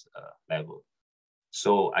supervisor's level.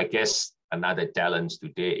 So I guess another challenge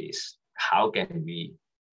today is how can we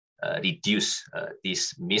reduce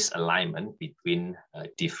this misalignment between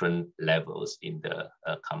different levels in the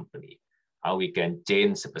company, how we can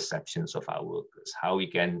change the perceptions of our workers, how we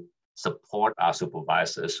can support our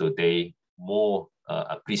supervisors so they more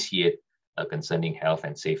appreciate concerning health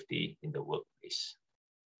and safety in the workplace.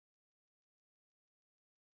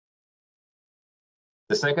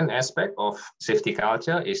 The second aspect of safety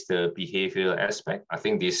culture is the behavioral aspect. I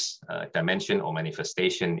think this dimension or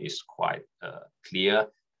manifestation is quite clear.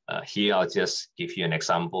 Here, I'll just give you an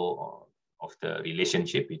example of the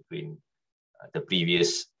relationship between the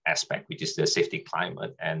previous aspect, which is the safety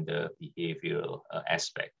climate, and the behavioral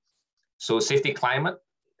aspect. So safety climate,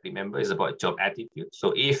 remember, is about job attitude.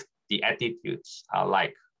 So if the attitudes are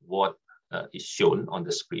like what is shown on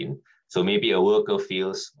the screen, so maybe a worker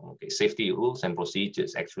feels, okay, safety rules and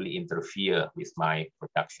procedures actually interfere with my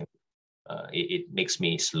production. It makes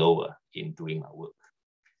me slower in doing my work.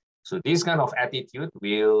 So this kind of attitude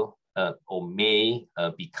will or may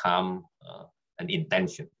become an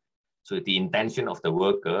intention. So the intention of the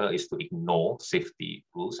worker is to ignore safety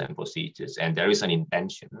rules and procedures, and there is an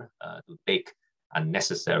intention to take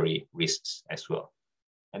unnecessary risks as well.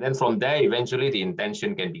 And then from there, eventually the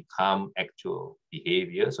intention can become actual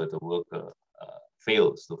behavior. So the worker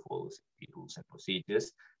fails to follow safety rules and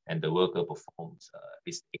procedures, and the worker performs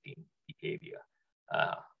risk-taking behavior.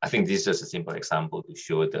 I think this is just a simple example to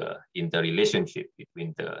show the interrelationship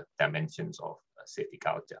between the dimensions of safety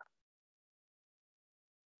culture.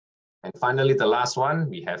 And finally, the last one,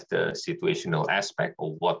 we have the situational aspect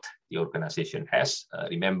of what the organization has.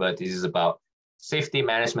 Remember, this is about safety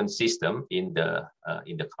management system in the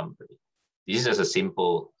company. This is just a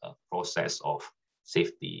simple process of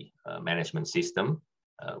safety management system,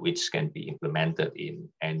 which can be implemented in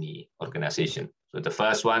any organization. So the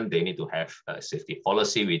first one, they need to have a safety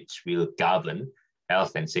policy, which will govern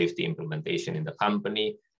health and safety implementation in the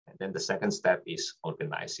company. And then the second step is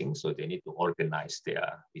organizing. So they need to organize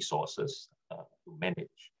their resources to manage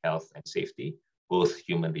health and safety, both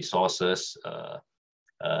human resources,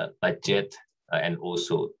 budget, and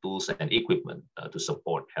also tools and equipment to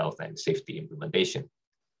support health and safety implementation.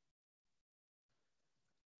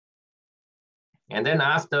 And then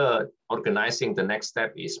after organizing, the next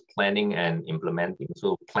step is planning and implementing.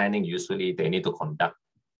 So planning, usually they need to conduct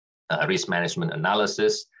risk management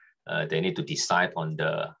analysis. They need to decide on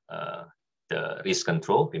the risk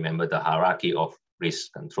control. Remember the hierarchy of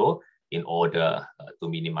risk control in order to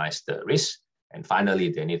minimize the risk. And finally,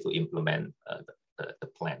 they need to implement the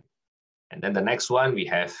plan. And then the next one, we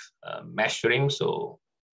have measuring. So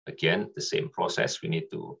again, the same process. We need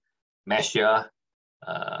to measure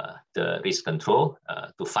the risk control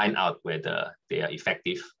to find out whether they are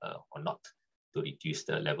effective or not to reduce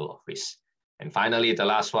the level of risk. And finally, the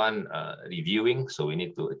last one, reviewing. So we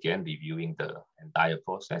need to, again, reviewing the entire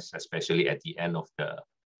process, especially at the end of the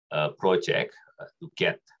project to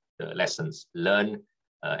get the lessons learned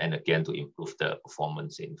and again, to improve the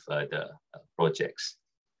performance in further projects.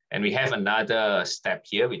 And we have another step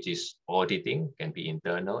here, which is auditing, can be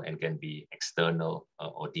internal and can be external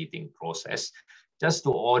auditing process, just to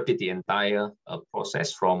audit the entire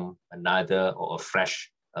process from another or a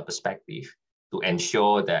fresh perspective to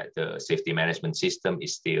ensure that the safety management system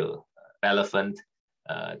is still relevant,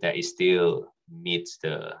 that it still meets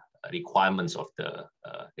the requirements of the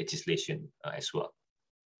legislation as well.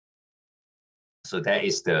 So that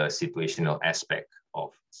is the situational aspect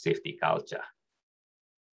of safety culture.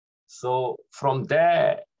 So from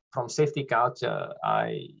there, from safety culture,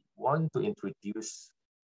 I want to introduce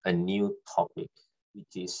a new topic,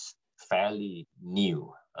 which is fairly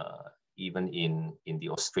new, even in the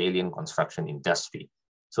Australian construction industry.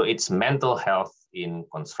 So it's mental health in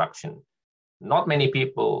construction. Not many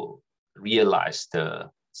people realize the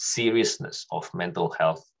seriousness of mental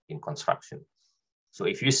health in construction. So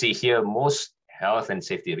if you see here, most health and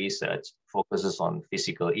safety research focuses on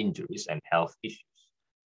physical injuries and health issues.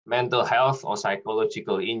 Mental health or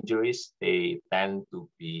psychological injuries, they tend to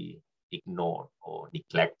be ignored or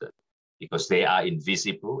neglected because they are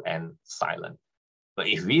invisible and silent. But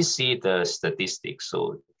if we see the statistics,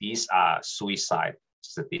 so these are suicide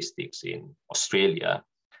statistics in Australia,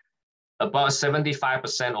 about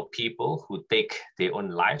 75% of people who take their own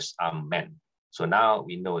lives are men. So now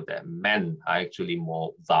we know that men are actually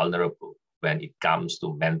more vulnerable when it comes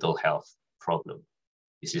to mental health problem.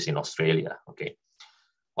 This is in Australia, okay?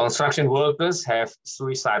 Construction workers have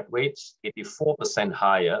suicide rates 84%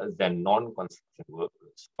 higher than non-construction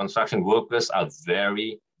workers. Construction workers are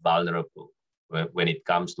very vulnerable when it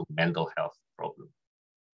comes to mental health problems.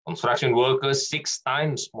 Construction workers 6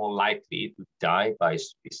 times more likely to die by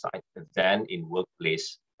suicide than in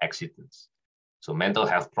workplace accidents. So mental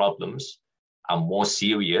health problems are more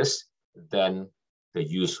serious than the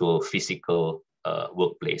usual physical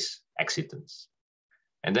workplace accidents.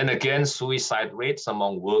 And then again, suicide rates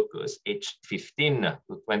among workers aged 15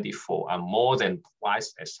 to 24 are more than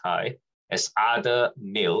twice as high as other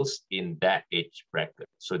males in that age bracket.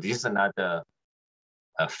 So this is another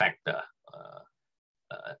factor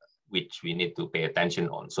which we need to pay attention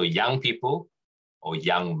on. So young people or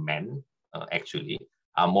young men actually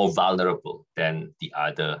are more vulnerable than the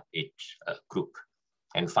other age group.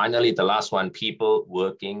 And finally, the last one, people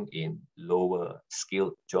working in lower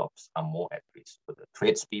skilled jobs are more at risk. So the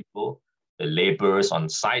tradespeople, the laborers on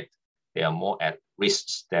site, they are more at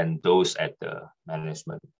risk than those at the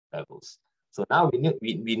management levels. So now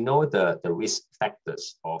we know the risk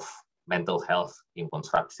factors of mental health in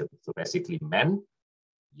construction. So basically men,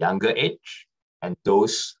 younger age, and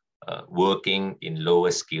those working in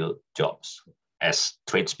lower skilled jobs as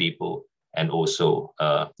tradespeople, and also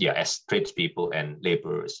as tradespeople and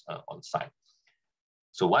laborers on site.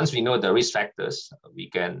 So once we know the risk factors, we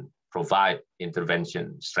can provide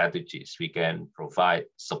intervention strategies. We can provide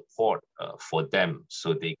support for them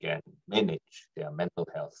so they can manage their mental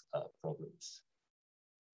health problems.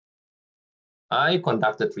 I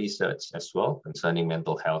conducted research as well concerning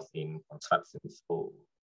mental health in construction. So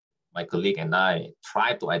my colleague and I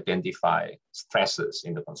tried to identify stresses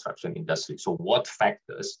in the construction industry. So what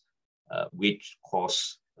factors which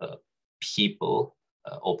cause people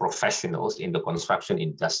or professionals in the construction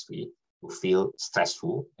industry to feel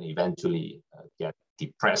stressful and eventually get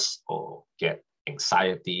depressed or get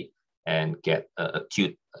anxiety and get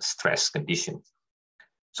acute stress conditions.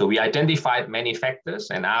 So we identified many factors,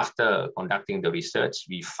 and after conducting the research,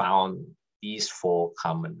 we found these 4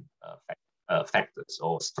 common factors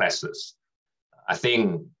or stresses. I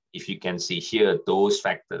think if you can see here, those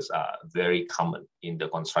factors are very common in the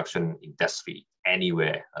construction industry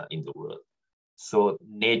anywhere in the world. So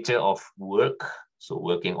nature of work, so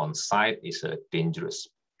working on site is a dangerous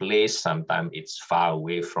place. Sometimes it's far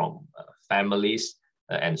away from families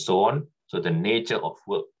and so on. So the nature of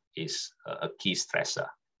work is a key stressor.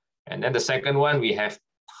 And then the second one, we have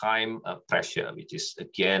time pressure, which is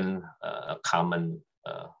again a common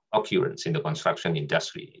occurrence in the construction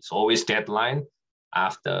industry. It's always deadline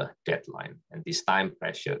after deadline, and this time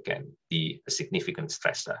pressure can be a significant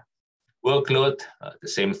stressor. Workload, the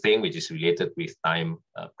same thing, which is related with time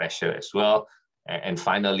pressure as well. And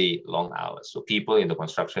finally, long hours. So people in the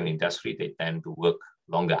construction industry, they tend to work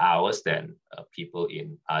longer hours than people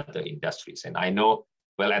in other industries. And I know,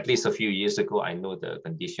 well, at least a few years ago, I know the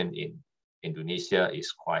condition in Indonesia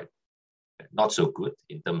is quite not so good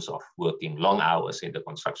in terms of working long hours in the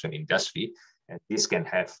construction industry. And this can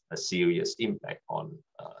have a serious impact on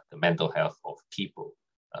the mental health of people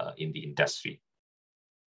in the industry.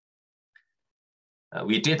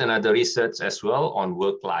 We did another research as well on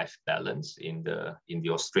work-life balance in the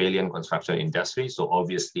Australian construction industry. So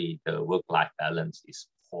obviously the work-life balance is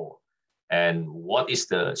poor. And what is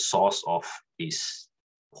the source of this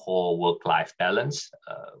poor work-life balance?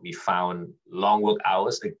 We found long work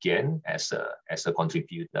hours again as a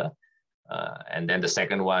contributor. And then the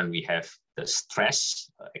second one, we have the stress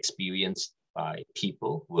experienced by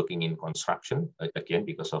people working in construction, again,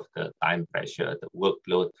 because of the time pressure, the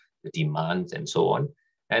workload, the demands, and so on.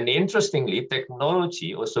 And interestingly,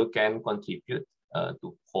 technology also can contribute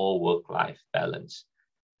to poor work-life balance.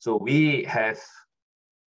 So we have,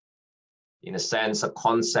 in a sense, a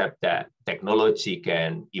concept that technology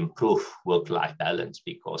can improve work-life balance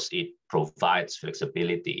because it provides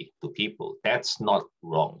flexibility to people. That's not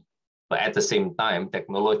wrong. But at the same time,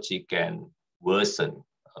 technology can worsen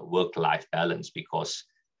work-life balance because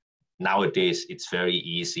nowadays it's very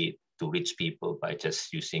easy to reach people by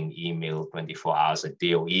just using email 24 hours a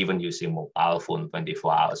day or even using mobile phone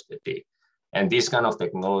 24 hours per day. And this kind of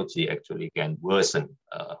technology actually can worsen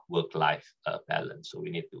work-life balance. So we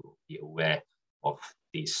need to be aware of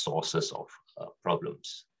these sources of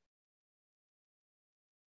problems.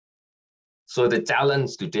 So the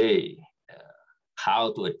challenge today,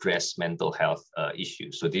 how to address mental health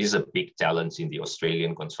issues. So this is a big challenge in the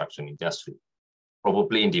Australian construction industry.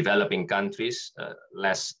 Probably in developing countries,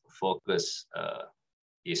 less focus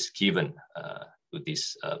is given to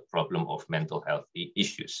this problem of mental health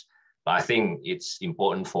issues. But I think it's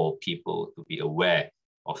important for people to be aware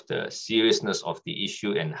of the seriousness of the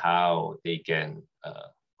issue and how they can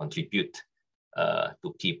contribute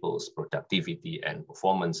to people's productivity and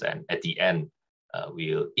performance, and at the end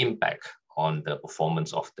will impact on the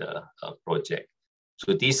performance of the project.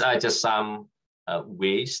 So these are just some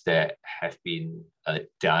ways that have been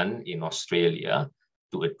done in Australia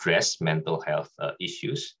to address mental health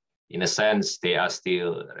issues. In a sense, they are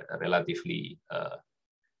still relatively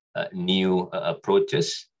new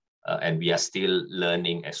approaches, and we are still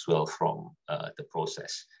learning as well from the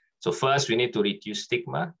process. So first, we need to reduce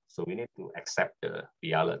stigma. So we need to accept the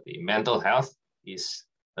reality. Mental health is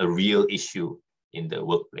a real issue in the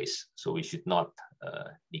workplace. So we should not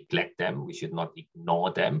neglect them. We should not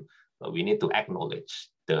ignore them, but we need to acknowledge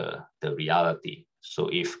the reality. So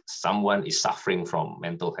if someone is suffering from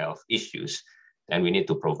mental health issues, then we need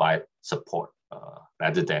to provide support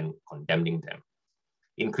rather than condemning them.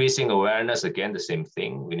 Increasing awareness, again, the same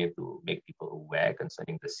thing. We need to make people aware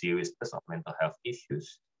concerning the seriousness of mental health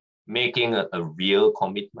issues. Making a real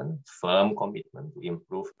commitment, firm commitment to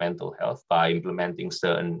improve mental health by implementing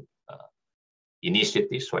certain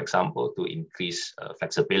initiatives, for example, to increase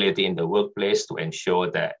flexibility in the workplace to ensure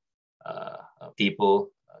that people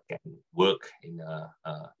can work in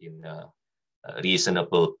a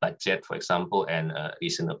reasonable budget, for example, and a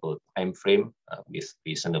reasonable time frame with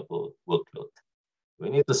reasonable workload. We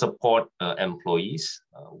need to support employees.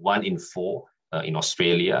 1 in 4 in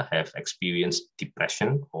Australia have experienced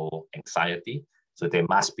depression or anxiety. So there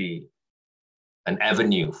must be an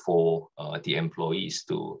avenue for the employees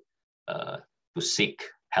to seek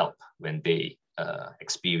help when they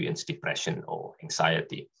experience depression or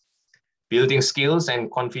anxiety. Building skills and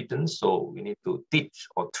confidence. So we need to teach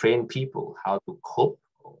or train people how to cope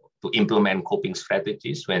or to implement coping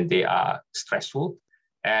strategies when they are stressful.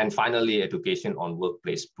 And finally, education on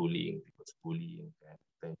workplace bullying, because bullying can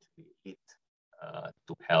eventually lead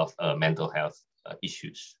to mental health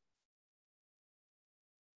issues.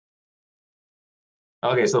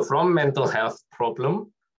 Okay, so from mental health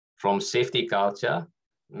problem, from safety culture,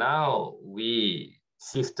 now we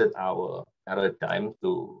shifted our paradigm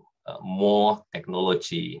to more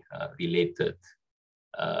technology-related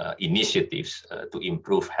initiatives to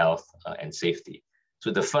improve health and safety. So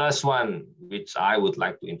the first one, which I would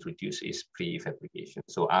like to introduce, is prefabrication.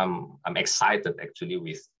 So I'm excited actually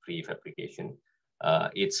with prefabrication.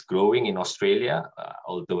 It's growing in Australia,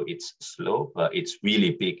 although it's slow, but it's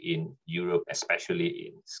really big in Europe, especially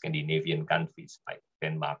in Scandinavian countries like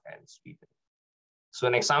Denmark and Sweden. So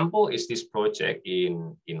an example is this project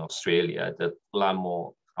in Australia, the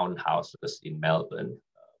Tullamore townhouses in Melbourne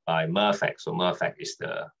by Mirvac. So Mirvac is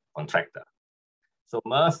the contractor. So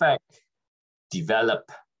Mirvac developed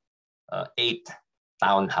 8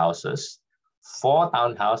 townhouses. 4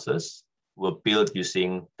 townhouses were built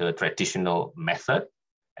using the traditional method,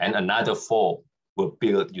 and another 4 were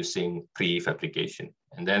built using prefabrication.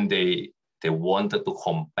 And then they wanted to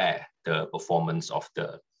compare the performance of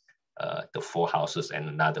the 4 houses and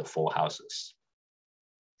another 4 houses.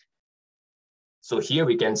 So here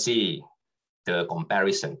we can see the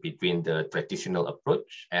comparison between the traditional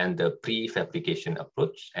approach and the prefabrication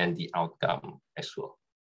approach and the outcome as well.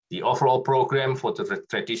 The overall program for the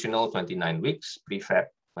traditional 29 weeks, prefab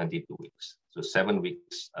 22 weeks. So 7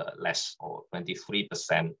 weeks less, or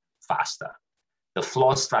 23% faster. The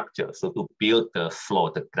floor structure, so to build the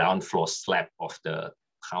floor, the ground floor slab of the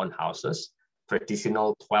townhouses,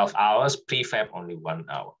 traditional 12 hours, prefab only 1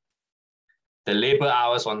 hour. The labor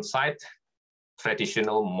hours on site,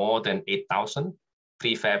 traditional more than 8,000,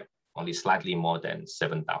 prefab only slightly more than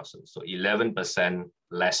 7,000. So 11%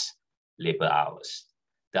 less labor hours.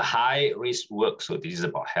 The high risk work, so this is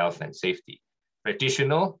about health and safety.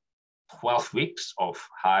 Traditional 12 weeks of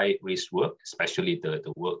high risk work, especially the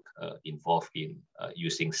work involved in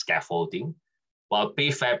using scaffolding, while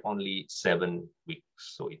prefab only 7 weeks.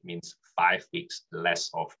 So it means 5 weeks less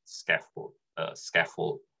of scaffold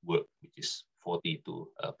work, which is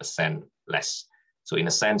 42% less. So in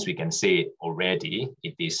a sense, we can say already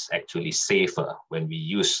it is actually safer when we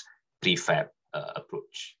use prefab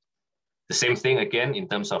approach. The same thing again in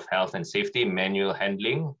terms of health and safety, manual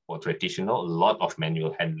handling for traditional, a lot of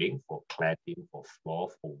manual handling for cladding, for floor,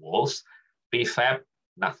 for walls. Prefab,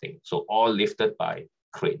 nothing. So all lifted by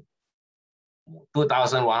crane.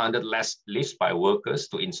 2,100 less lifts by workers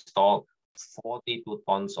to install 42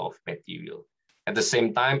 tons of material. At the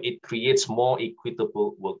same time, it creates more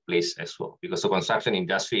equitable workplace as well, because the construction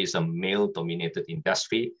industry is a male-dominated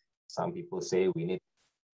industry. Some people say we need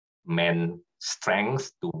men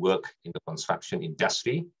strength to work in the construction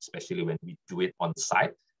industry, especially when we do it on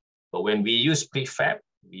site. But when we use prefab,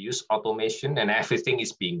 we use automation, and everything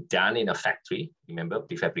is being done in a factory. Remember,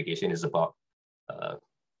 prefabrication is about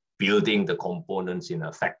building the components in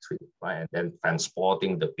a factory, right? And then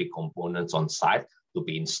transporting the big components on site to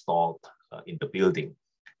be installed in the building.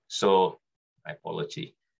 So, my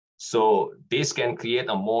apology. So this can create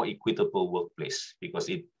a more equitable workplace because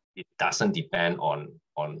it doesn't depend on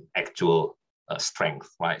actual strength,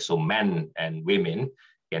 right? So men and women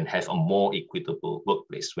can have a more equitable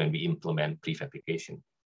workplace when we implement prefabrication.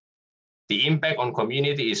 The impact on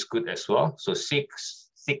community is good as well. So six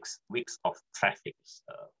weeks of traffic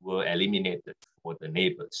were eliminated for the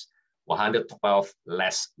neighbors, 112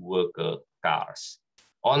 less worker cars.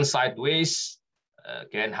 On-site waste,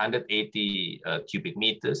 again, 180 cubic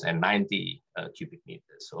meters and 90 cubic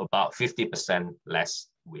meters, so about 50% less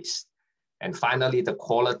waste. And finally, the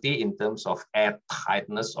quality in terms of air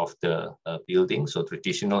tightness of the building. So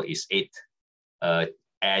traditional is 8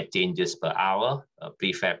 air changes per hour,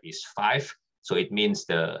 prefab is 5. So it means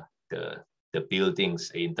the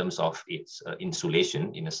buildings in terms of its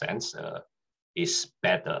insulation, in a sense, is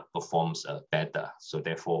better, performs better. So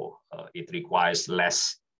therefore, it requires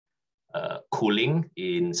less cooling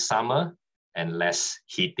in summer and less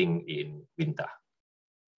heating in winter.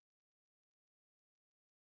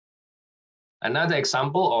 Another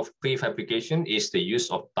example of prefabrication is the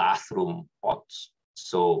use of bathroom pots.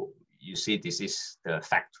 So you see, this is the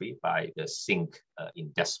factory by the Sink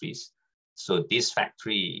Industries. So this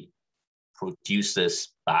factory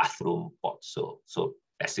produces bathroom pots. So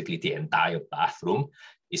basically the entire bathroom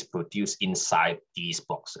is produced inside these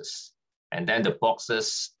boxes. And then the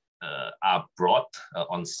boxes are brought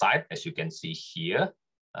on site, as you can see here,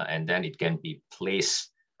 and then it can be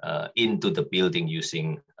placed into the building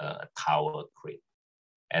using a tower crane.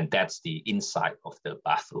 And that's the inside of the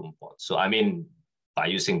bathroom pot. So I mean, by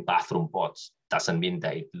using bathroom pots doesn't mean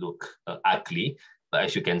that it look ugly, but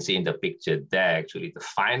as you can see in the picture there, actually the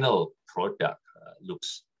final product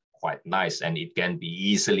looks quite nice, and it can be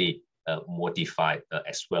easily modified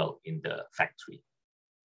as well in the factory.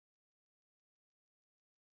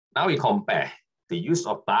 Now we compare the use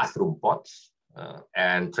of bathroom pots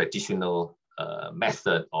and traditional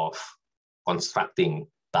method of constructing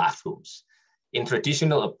bathrooms. In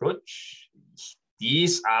traditional approach,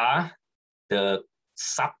 these are the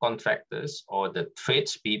subcontractors or the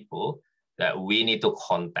tradespeople that we need to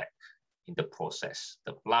contact in the process.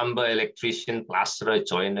 The plumber, electrician, plasterer,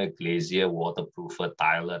 joiner, glazier, waterproofer,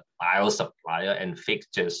 tiler, tile supplier, and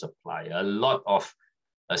fixture supplier. A lot of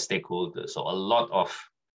stakeholders, or a lot of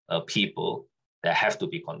people that have to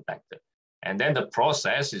be contacted. And then the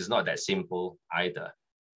process is not that simple either.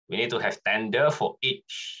 We need to have tender for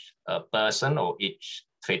each person or each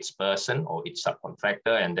tradesperson or each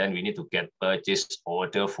subcontractor, and then we need to get purchase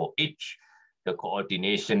order for each The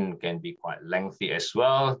coordination can be quite lengthy as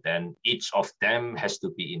well. Then each of them has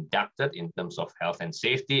to be inducted in terms of health and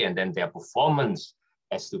safety, and then their performance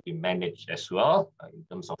has to be managed as well in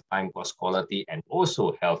terms of time, cost, quality, and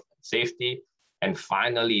also health and safety. And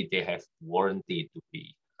finally, they have warranty to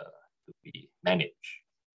be managed.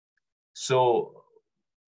 So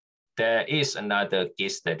there is another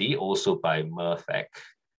case study also by Murphac.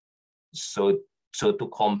 So to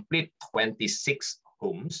complete 26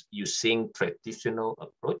 homes using traditional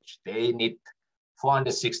approach, they need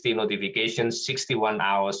 460 notifications, 61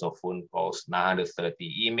 hours of phone calls,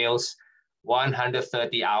 930 emails,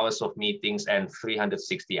 130 hours of meetings, and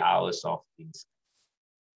 360 hours of things.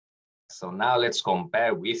 So now let's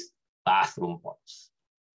compare with bathroom pots.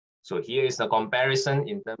 So here is the comparison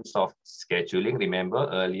in terms of scheduling. Remember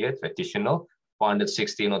earlier, traditional,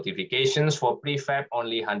 460 notifications. For prefab,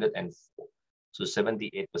 only 104. So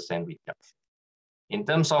 78% reduction. In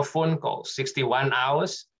terms of phone calls, 61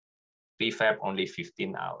 hours, prefab only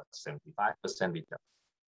 15 hours, 75% reduction.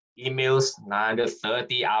 Emails,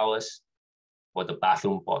 930 hours. For the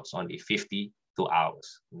bathroom pots, only 52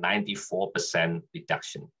 hours, 94%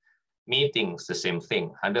 reduction. Meetings, the same thing,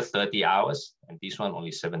 130 hours, and this one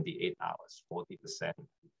only 78 hours, 40%.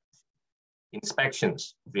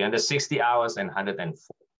 Inspections, 360 hours and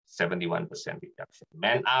 104, 71% reduction.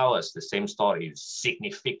 Man hours, the same story,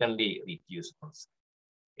 significantly reduced,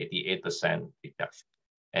 88% reduction.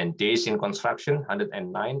 And days in construction,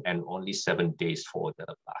 109, and only 7 days for the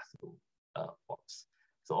bathroom pots.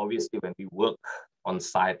 So obviously, when we work on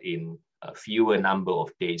site in a fewer number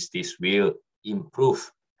of days, this will improve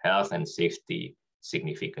health and safety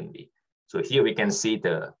significantly. So here we can see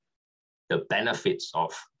the benefits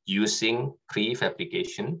of using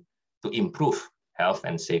prefabrication to improve health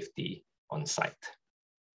and safety on site.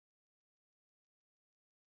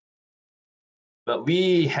 But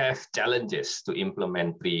we have challenges to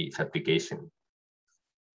implement prefabrication.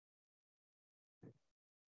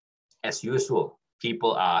 As usual,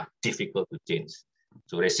 people are difficult to change.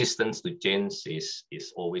 So resistance to change is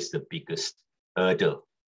always the biggest hurdle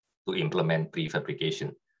to implement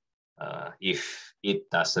prefabrication. If it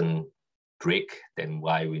doesn't break, then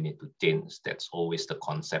why we need to change? That's always the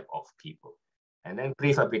concept of people. And then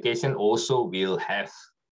prefabrication also will have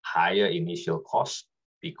higher initial costs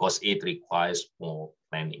because it requires more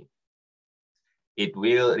planning. It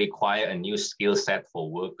will require a new skill set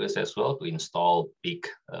for workers as well to install big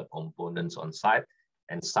components on site.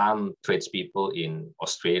 And some tradespeople in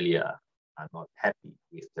Australia are not happy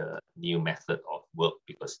with the new method of work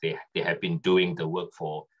because they have been doing the work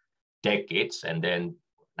for decades, and then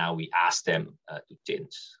now we ask them to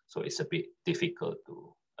change. So it's a bit difficult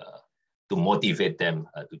to motivate them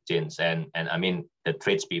to change. And I mean, the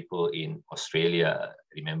tradespeople in Australia,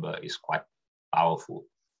 remember, is quite powerful.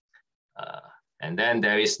 And then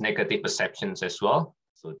there is negative perceptions as well.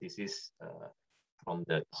 So this is from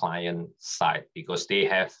the client side because they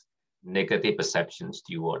have negative perceptions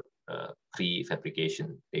toward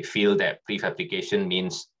prefabrication. They feel that prefabrication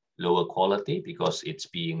means lower quality because it's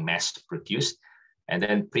being mass produced. And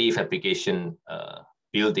then prefabrication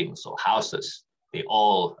buildings or houses, they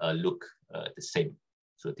all look the same.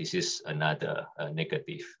 So this is another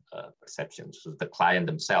negative perception. So the client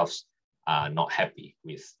themselves are not happy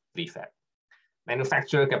with prefab.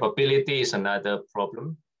 Manufacturer capability is another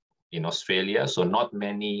problem in Australia. So not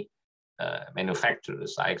many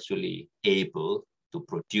manufacturers are actually able to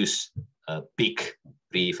produce big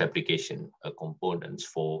prefabrication components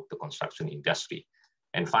for the construction industry.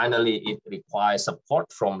 And finally, it requires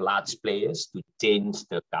support from large players to change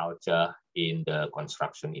the culture in the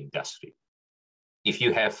construction industry. If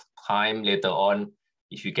you have time later on,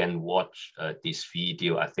 if you can watch this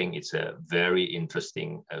video, I think it's a very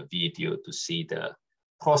interesting video to see the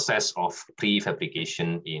process of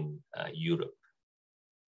prefabrication in Europe.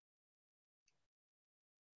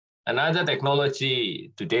 Another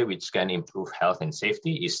technology today which can improve health and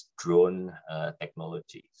safety is drone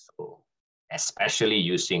technology. So especially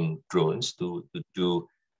using drones to do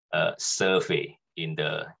survey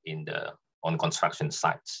on construction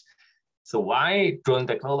sites. So why drone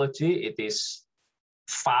technology? It is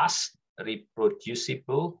fast,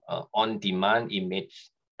 reproducible, on-demand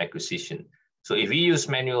image acquisition. So if we use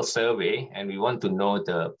manual survey and we want to know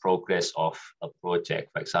the progress of a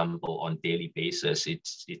project, for example, on daily basis,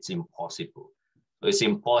 it's impossible. So it's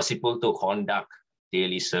impossible to conduct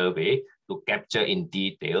daily survey to capture in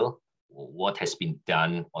detail what has been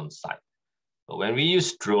done on site. But when we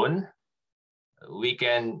use drone, we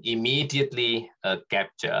can immediately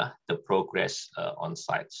capture the progress on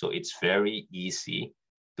site. So it's very easy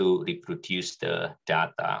to reproduce the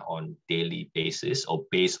data on daily basis or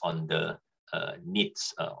based on the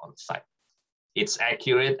needs on site. It's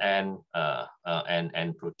accurate and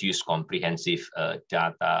produce comprehensive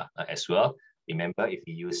data as well. Remember, if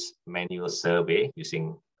you use manual survey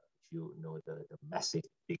using, if you know the massive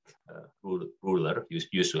big ruler,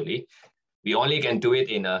 usually, we only can do it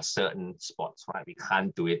in a certain spots, right? We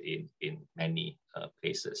can't do it in many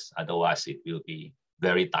places. Otherwise, it will be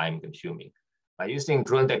very time consuming. By using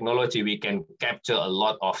drone technology, we can capture a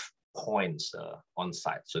lot of points on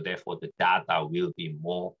site. So therefore, the data will be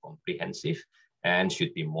more comprehensive and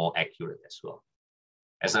should be more accurate as well.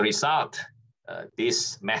 As a result,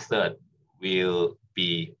 this method will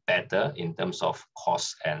be better in terms of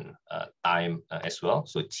cost and time as well,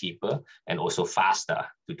 so cheaper and also faster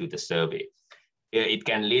to do the survey. It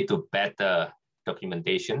can lead to better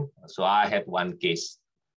documentation. So I had one case,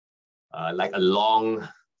 like a long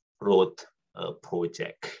road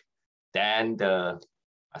project. Then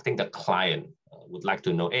I think the client would like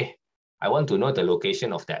to know, hey, I want to know the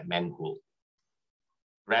location of that manhole.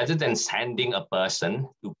 Rather than sending a person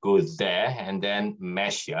to go there and then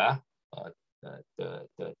measure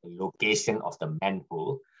the location of the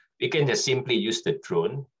manhole, we can just simply use the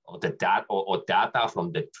drone or the data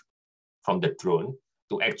from the drone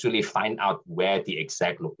to actually find out where the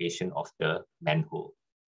exact location of the manhole.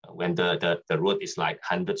 When the road is like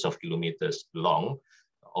hundreds of kilometers long,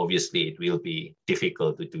 obviously it will be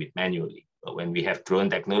difficult to do it manually. But when we have drone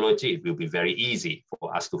technology, it will be very easy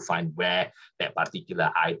for us to find where that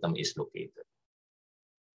particular item is located.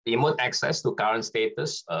 Remote access to current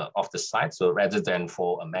status of the site. So rather than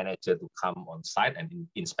for a manager to come on site and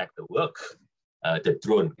inspect the work, the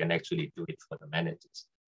drone can actually do it for the managers.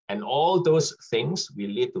 And all those things will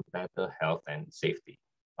lead to better health and safety,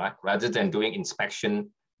 right? Rather than doing inspection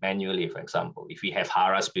manually, for example, if we have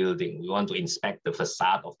Haras building, we want to inspect the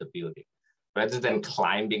facade of the building. Rather than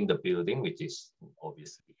climbing the building, which is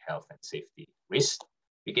obviously health and safety risk,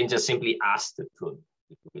 we can just simply ask the drone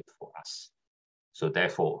to do it for us. So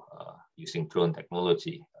therefore, using drone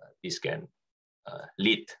technology, this can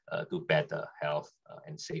lead to better health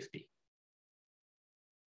and safety.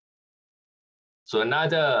 So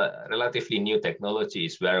another relatively new technology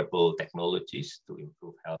is wearable technologies to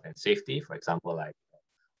improve health and safety. For example, like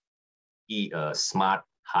smart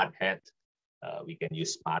hard hat. We can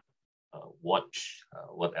use smart watch.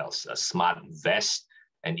 What else? A smart vest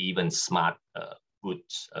and even smart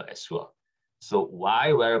boots as well. So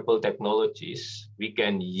why wearable technologies? We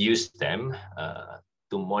can use them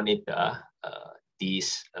to monitor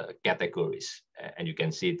these categories. And you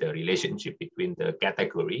can see the relationship between the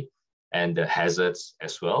category and the hazards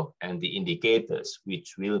as well, and the indicators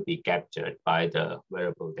which will be captured by the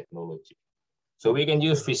wearable technology. So we can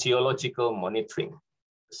use physiological monitoring,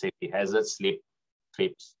 safety hazards, slip,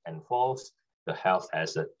 trips, and falls, the health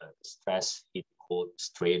hazard, stress, heat, cold,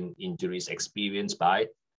 strain, injuries experienced by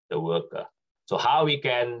the worker. So how we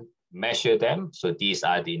can measure them? So these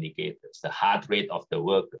are the indicators: the heart rate of the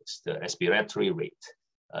workers, the respiratory rate,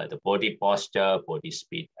 the body posture, body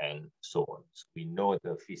speed, and so on. So we know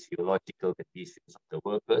the physiological conditions of the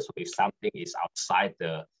workers. So if something is outside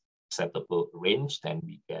the acceptable range, then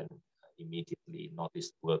we can immediately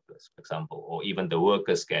notice the workers, for example, or even the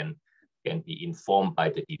workers can be informed by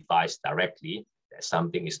the device directly that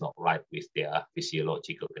something is not right with their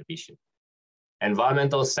physiological condition.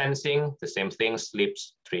 Environmental sensing, the same thing: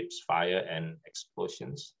 slips, trips, fire, and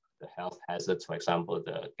explosions. The health hazards, for example,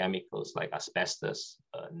 the chemicals like asbestos,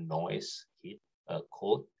 noise, heat,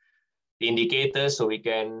 cold. The indicators, so we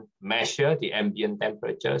can measure the ambient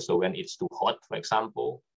temperature. So when it's too hot, for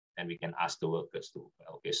example, then we can ask the workers to,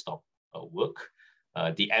 okay, stop work.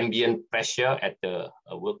 The ambient pressure at the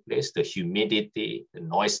workplace, the humidity, the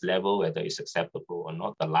noise level, whether it's acceptable or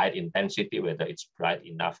not, the light intensity, whether it's bright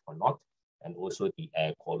enough or not, and also the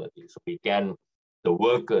air quality. So the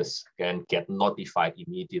workers can get notified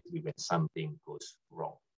immediately when something goes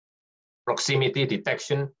wrong. Proximity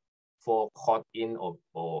detection for caught in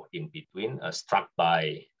or in between, struck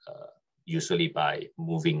by, usually by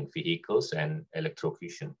moving vehicles and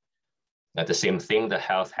electrocution. The same thing, the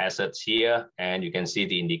health hazards here, and you can see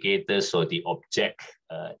the indicators, so the object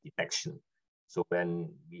detection. So when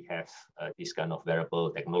we have this kind of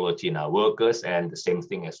wearable technology in our workers, and the same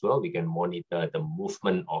thing as well, we can monitor the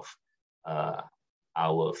movement of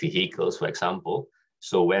our vehicles, for example.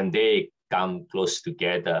 So when they come close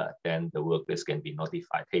together, then the workers can be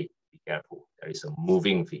notified, hey, be careful, there is a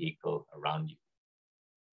moving vehicle around you.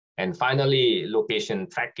 And finally, location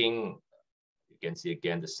tracking. You can see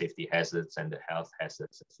again the safety hazards and the health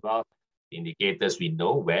hazards as well. The indicators, we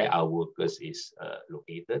know where our workers is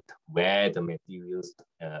located, where the materials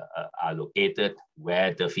are located,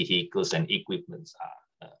 where the vehicles and equipments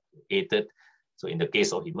are located, So in the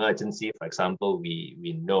case of emergency, for example,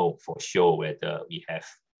 we know for sure whether we have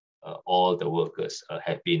all the workers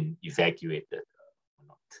have been evacuated or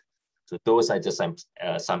not. So those are just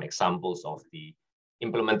some examples of the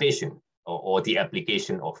implementation or the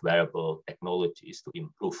application of wearable technologies to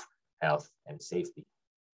improve health and safety.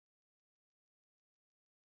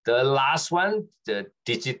 The last one, the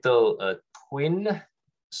digital twin.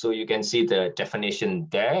 So you can see the definition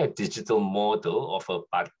there, digital model of a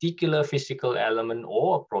particular physical element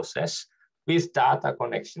or process with data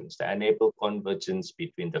connections that enable convergence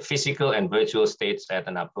between the physical and virtual states at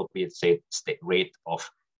an appropriate state rate of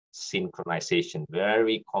synchronization.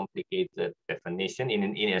 Very complicated definition.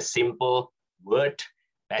 In a simple word,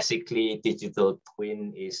 basically digital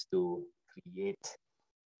twin is to create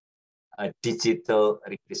a digital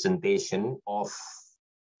representation of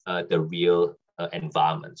the real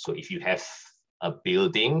environment. So if you have a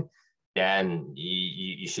building, then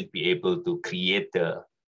you should be able to create the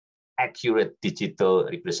accurate digital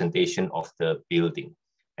representation of the building.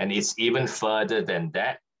 And it's even further than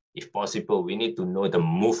that. If possible, we need to know the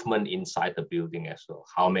movement inside the building as well.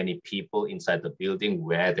 How many people inside the building,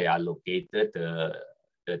 where they are located,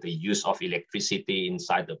 the use of electricity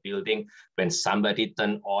inside the building. When somebody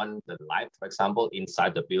turn on the light, for example,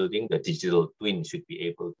 inside the building, the digital twin should be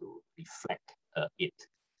able to reflect it.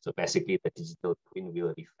 So basically, the digital twin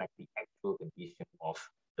will reflect the actual condition of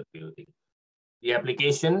the building. The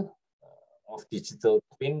application of digital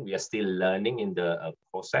twin, we are still learning in the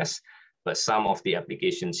process, but some of the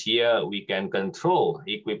applications here, we can control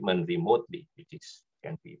equipment remotely, which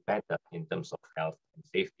can be better in terms of health and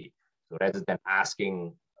safety. So rather than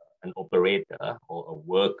asking an operator or a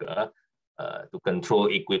worker to control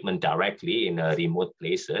equipment directly in remote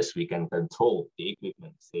places, we can control the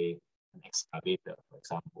equipment, say an excavator, for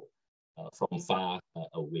example, from far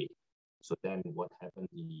away. So then what happens,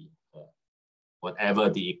 whatever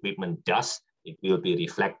the equipment does, it will be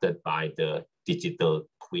reflected by the digital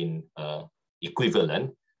twin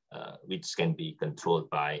equivalent, which can be controlled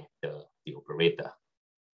by the operator.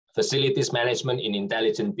 Facilities management in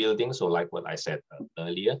intelligent buildings, so like what I said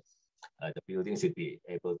earlier, the building should be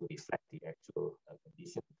able to reflect the actual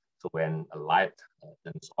condition. So when a light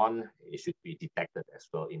turns on, it should be detected as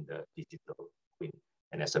well in the digital twin.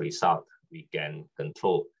 And as a result, we can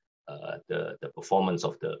control the performance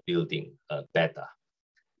of the building better.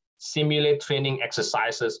 Simulate training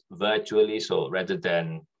exercises virtually. So rather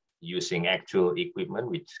than using actual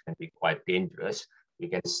equipment, which can be quite dangerous, we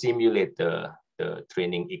can simulate the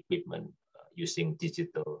training equipment using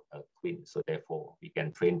digital twin. So therefore, we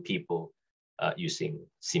can train people using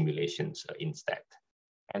simulations instead.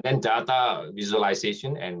 And then data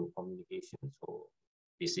visualization and communication. So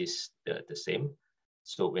this is the same.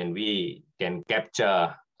 So when we can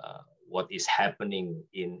capture what is happening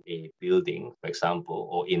in a building, for example,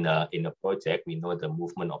 or in a project, we know the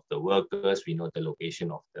movement of the workers, we know the location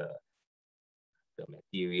of the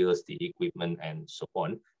materials, the equipment, and so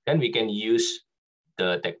on. Then we can use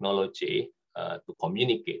the technology to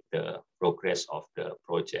communicate the progress of the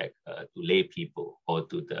project to lay people or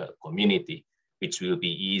to the community, which will be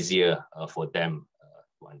easier for them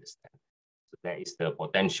to understand. So that is the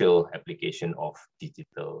potential application of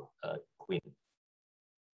digital twin.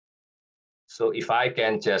 So if I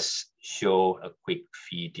can just show a quick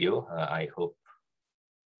video, I hope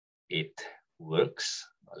it works.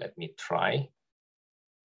 Let me try.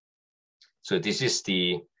 So this is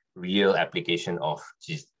the real application of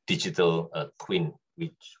digital twin,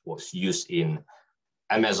 which was used in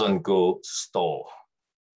Amazon Go store.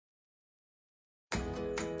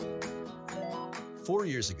 4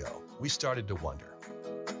 years ago, we started to wonder,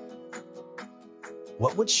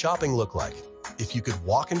 what would shopping look like if you could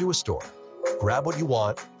walk into a store, grab what you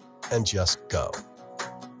want, and just go?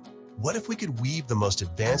 What if we could weave the most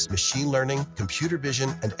advanced machine learning, computer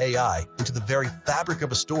vision, and AI into the very fabric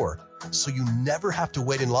of a store so you never have to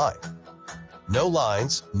wait in line? No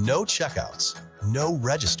lines, no checkouts, no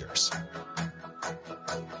registers.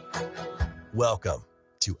 Welcome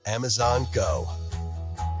to Amazon Go.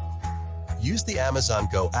 Use the Amazon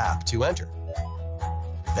Go app to enter.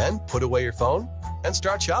 Then put away your phone and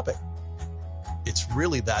start shopping. It's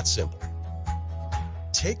really that simple.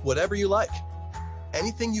 Take whatever you like.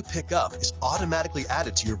 Anything you pick up is automatically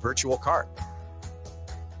added to your virtual cart.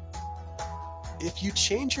 If you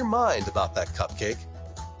change your mind about that cupcake,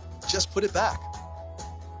 just put it back.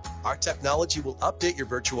 Our technology will update your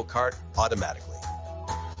virtual cart automatically.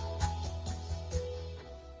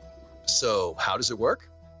 So, how does it work?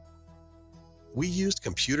 We used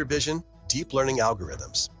computer vision, deep learning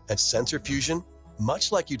algorithms, and sensor fusion,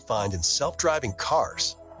 much like you'd find in self-driving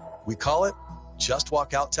cars. We call it Just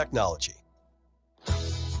Walk Out technology.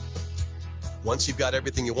 Once you've got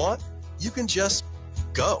everything you want, you can just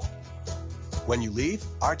go. When you leave,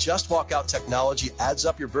 our Just Walk Out technology adds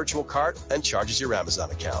up your virtual cart and charges your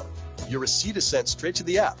Amazon account. Your receipt is sent straight to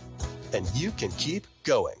the app, and you can keep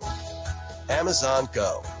going. Amazon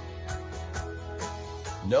Go.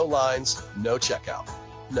 No lines, no checkout.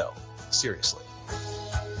 No, seriously.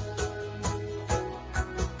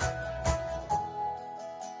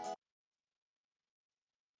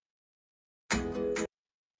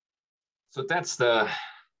 So that's the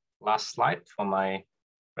last slide for my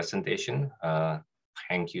presentation.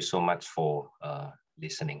 Thank you so much for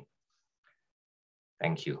listening.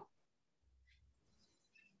 Thank you.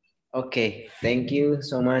 Okay, thank you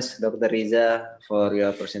so much, Dr. Riza, for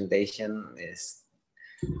your presentation.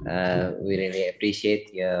 We really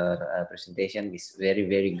appreciate your presentation. It's very,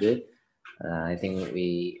 very good. I think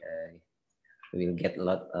we will get a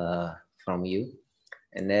lot from you.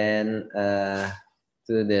 And then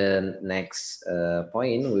to the next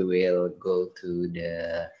point, we will go to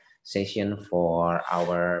the session for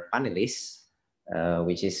our panelists,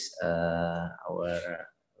 which is our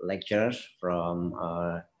lecturers from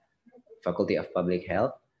our Faculty of Public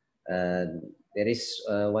Health. There is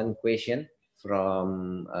one question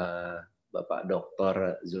from Bapak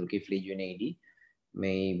Dr. Zulkifli Junaidi.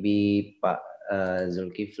 Maybe Pak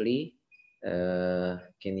Zulkifli,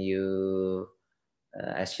 can you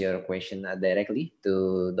ask your question directly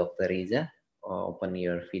to Dr. Riza or open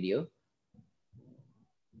your video?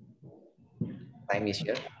 Time is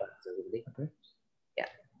yours, Pak Zulkifli. Okay. Yeah.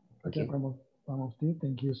 Okay, Pak Mufti,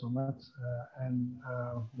 thank you so much. And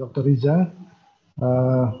Dr. Riza,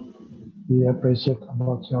 we appreciate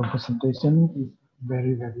about your presentation. It's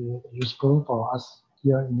very, very useful for us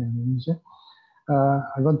here in Indonesia.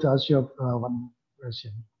 I want to ask you one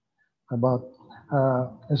question about,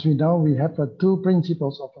 as we know, we have two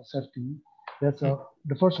principles of safety. That's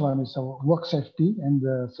the first one is work safety, and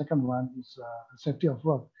the second one is safety of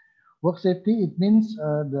work. Work safety, it means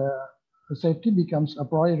the safety becomes a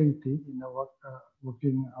priority in the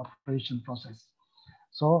working operation process.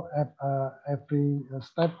 So every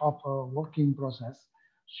step of a working process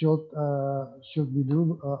should be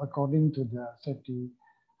done according to the safety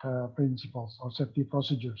principles or safety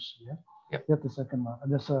procedures. Yeah, yep. That's the second one.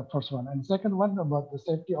 That's the first one. And second one about the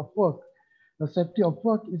safety of work. The safety of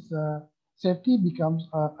work is safety becomes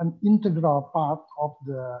an integral part of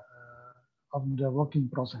the working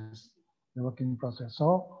process. The working process.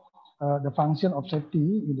 So the function of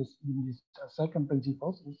safety in this second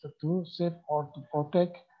principles is to save or to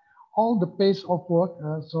protect all the pace of work.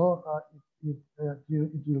 It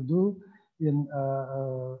will do in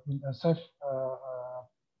a safe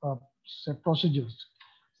procedures,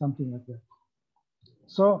 something like that.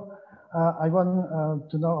 So I want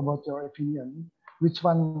to know about your opinion. Which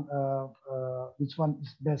one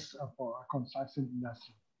is best for a construction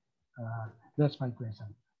industry? That's my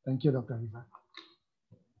question. Thank you, Dr. Riza.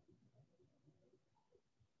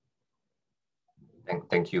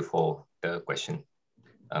 Thank you for the question.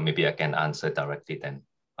 Maybe I can answer directly then,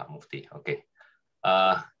 Pak Mufti. Okay.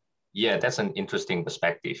 Yeah, that's an interesting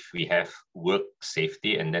perspective. We have work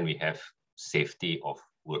safety and then we have safety of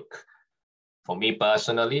work. For me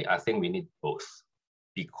personally, I think we need both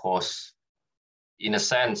because in a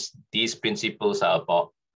sense, these principles are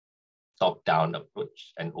about top-down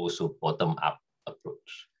approach and also bottom-up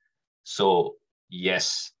approach. So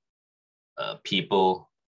yes, people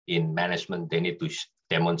in management, they need to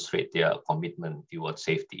demonstrate their commitment towards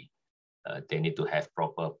safety. They need to have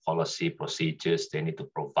proper policy procedures. They need to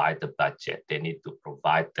provide the budget. They need to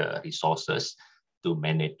provide the resources to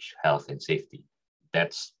manage health and safety.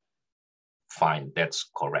 That's fine. That's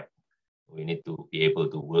correct. We need to be able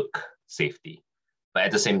to work safety. But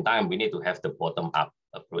at the same time, we need to have the bottom-up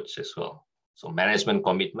approach as well. So management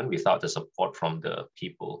commitment without the support from the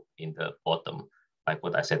people in the bottom, like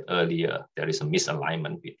what I said earlier, there is a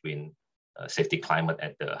misalignment between safety climate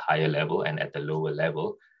at the higher level and at the lower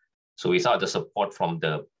level. So without the support from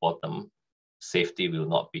the bottom, safety will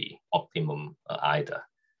not be optimum either.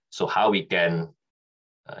 So how we can,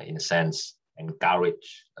 in a sense,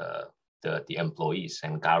 encourage the employees,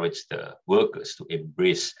 encourage the workers to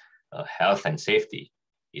embrace health and safety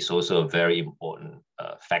is also a very important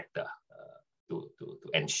factor to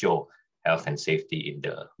ensure health and safety in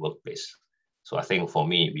the workplace. So I think for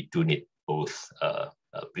me, we do need both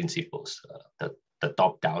principles, the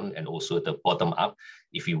top down and also the bottom up,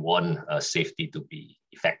 if we want safety to be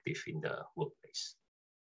effective in the workplace.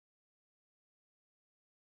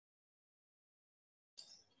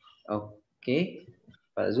 Okay,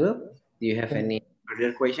 Pak Zul, do you have any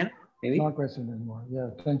further question? Maybe? No question anymore. Yeah,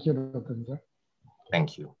 thank you, Dr. Riza.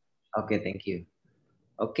 Thank you. Okay, thank you.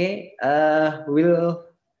 Okay,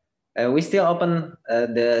 we still open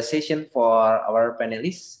the session for our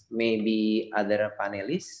panelists, maybe other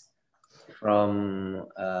panelists from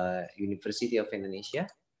University of Indonesia.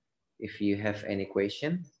 If you have any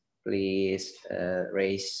question, please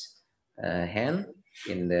raise a hand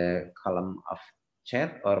in the column of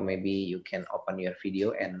chat, or maybe you can open your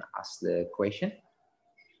video and ask the question.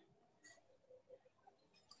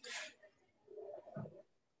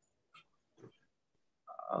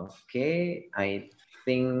 Okay, I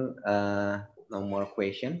think no more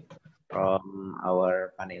question from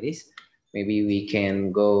our panelists. Maybe we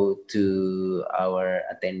can go to our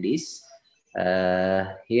attendees.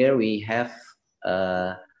 Here we have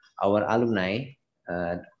our alumni,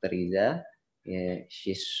 Dr. Riza.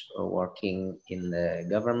 She's working in the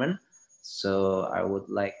government. So I would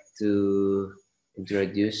like to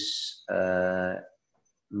introduce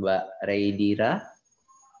Mbak Reidira.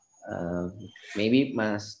 Maybe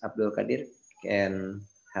Mas Abdul Qadir can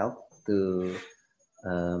help to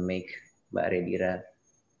make Mbak Redira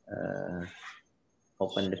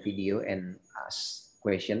open the video and ask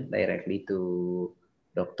question directly to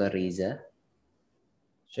Dr. Riza.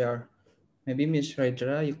 Sure. Maybe Ms.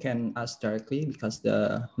 Redra, you can ask directly because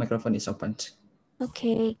the microphone is opened.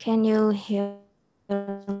 Okay, can you hear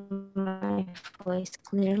my voice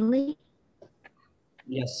clearly?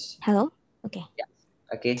 Yes. Hello? Okay. Yeah.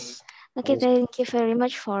 Okay. Okay, thank you very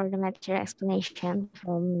much for the material explanation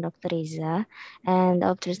from Dr. Riza and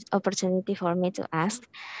the opportunity for me to ask.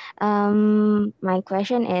 My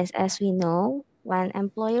question is, as we know, when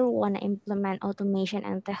employer want to implement automation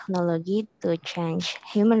and technology to change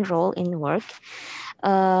human role in work,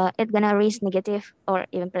 it's gonna raise negative or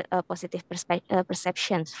even positive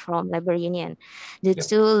perceptions from labor union due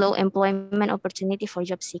to low employment opportunity for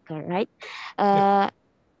job seeker, right?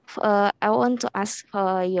 I want to ask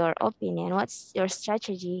for your opinion. What's your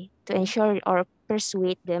strategy to ensure or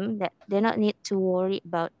persuade them that they not need to worry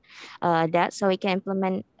about that, so we can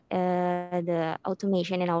implement the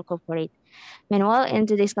automation in our corporate? Meanwhile, in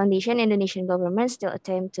today's condition, Indonesian government still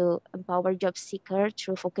attempt to empower job seeker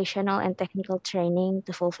through vocational and technical training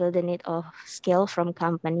to fulfill the need of skill from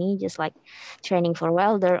company, just like training for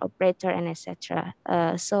welder, operator, and etc.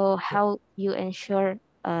 So how you ensure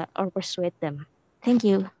or persuade them? Thank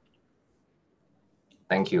you.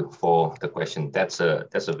 Thank you for the question. That's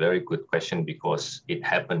a very good question because it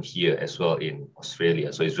happened here as well in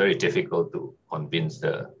Australia. So it's very difficult to convince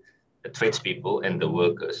the tradespeople and the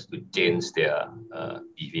workers to change their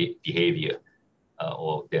behavior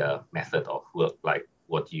or their method of work, like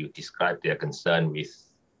what you described, their concern with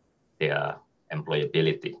their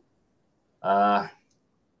employability.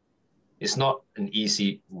 It's not an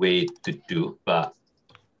easy way to do, but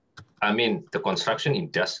I mean, the construction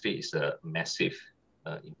industry is a massive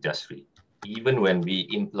industry. Even when we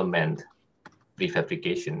implement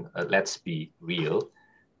prefabrication, let's be real,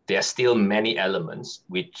 there are still many elements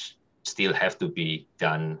which still have to be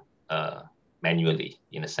done manually,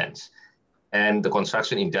 in a sense. And the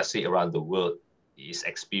construction industry around the world is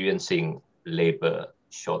experiencing labor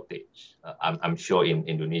shortage. I'm sure in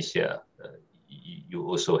Indonesia, you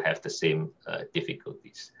also have the same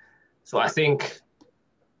difficulties. So I think,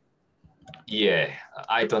 yeah,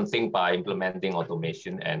 I don't think by implementing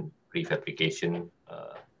automation and prefabrication,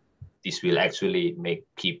 this will actually make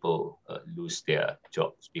people lose their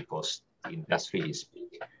jobs, because the industry is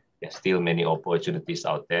big. There's still many opportunities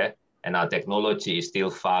out there, and our technology is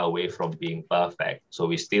still far away from being perfect. So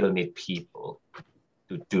we still need people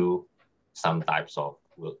to do some types of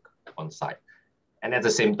work on site. And at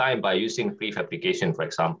the same time, by using prefabrication, for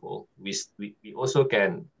example, we also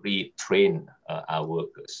can retrain our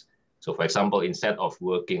workers. So for example, instead of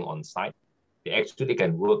working on site, they actually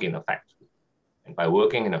can work in a factory. And by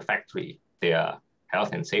working in a factory, their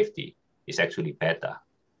health and safety is actually better.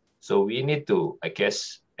 So we need to, I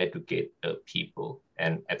guess, educate people.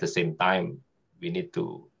 And at the same time, we need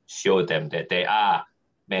to show them that there are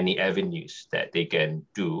many avenues that they can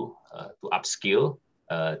do to upskill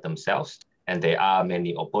themselves. And there are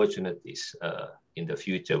many opportunities in the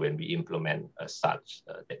future when we implement such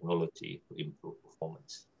technology to improve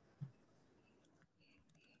performance.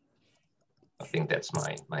 I think that's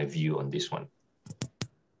my view on this one.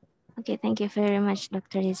 Okay, thank you very much,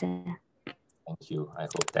 Dr. Riza. Thank you. I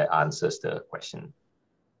hope that answers the question.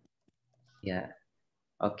 Yeah.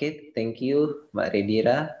 Okay, thank you, Mbak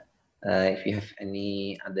Redira. If you have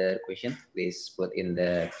any other question, please put in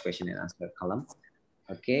the question and answer column.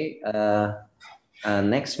 Okay.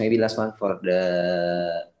 Next, maybe last one for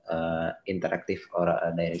the interactive or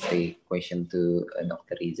directly question to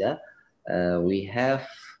Dr. Riza. We have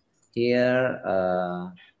here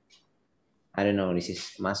I don't know, this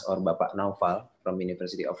is Mas or Bapak Naufal from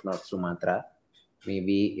University of North Sumatra.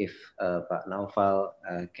 Maybe if Pak Naufal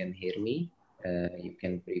can hear me, you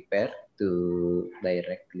can prepare to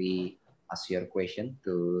directly ask your question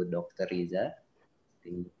to Dr. Riza. I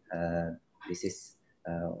think this is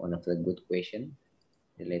one of the good questions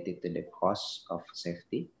related to the cost of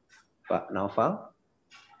safety. Pak Naufal?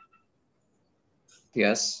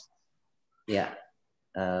 Yes. Yeah.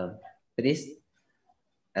 Please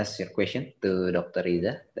ask your question to Dr.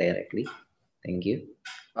 Riza directly. Thank you.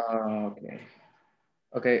 Okay.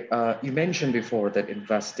 Okay. You mentioned before that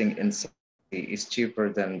investing in safety is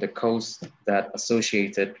cheaper than the cost that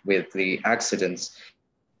associated with the accidents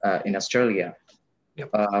in Australia.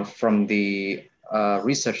 Yep. From the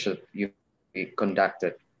research that you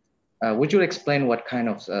conducted, would you explain what kind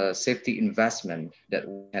of safety investment that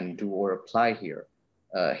we can do or apply here,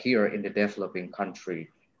 here in the developing country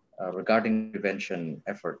regarding prevention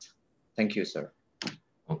effort? Thank you, sir.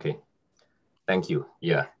 Okay, thank you.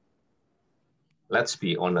 Yeah, let's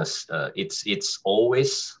be honest.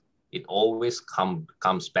 It always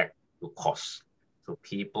comes back to cost. So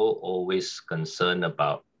people always concerned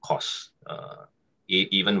about cost.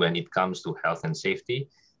 Even when it comes to health and safety,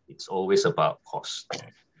 it's always about cost.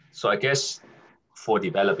 So I guess for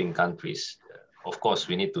developing countries, of course,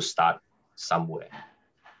 we need to start somewhere.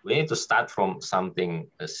 We need to start from something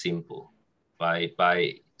simple,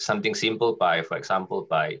 by something simple, for example,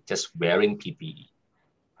 by just wearing PPE.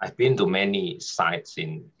 I've been to many sites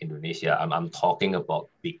in Indonesia. I'm talking about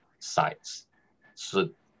big sites. So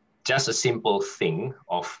just a simple thing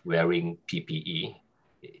of wearing PPE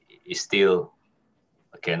is still,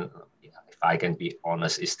 again, if I can be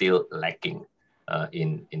honest, is still lacking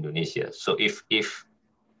in Indonesia. So if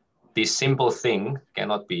this simple thing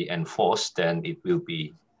cannot be enforced, then it will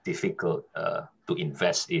be difficult to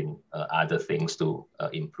invest in other things to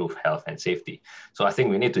improve health and safety. So I think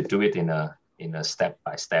we need to do it in a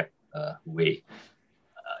step-by-step way.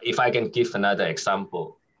 If I can give another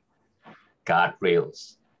example,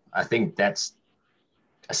 guardrails. I think that's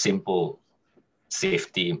a simple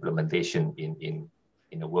safety implementation in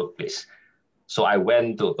a workplace. So I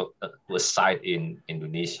went to a site in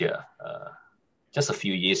Indonesia just a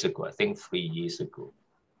few years ago, I think 3 years ago.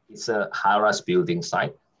 It's a Haras building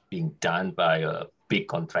site being done by a big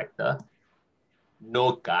contractor.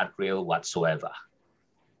 No guardrail whatsoever.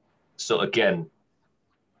 So again,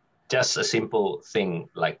 just a simple thing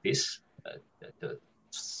like this, the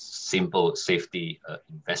simple safety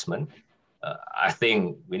investment, I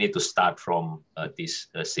think we need to start from these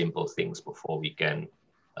simple things before we can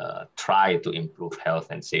try to improve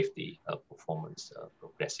health and safety performance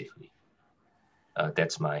progressively.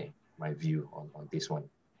 That's my view on this one.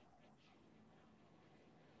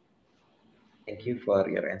 Thank you for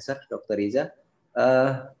your answer, Dr. Riza.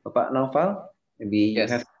 Bapak Naufal, maybe you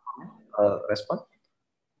have a response?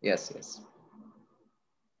 Yes, yes.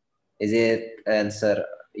 Is it answer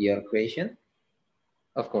your question?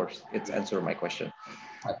 Of course, it's answer my question.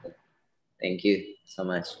 Okay. Thank you so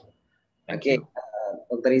much. Thank okay, you.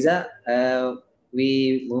 Dr. Riza,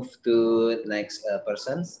 we move to next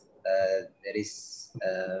persons. There is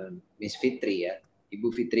Miss Fitri, ya,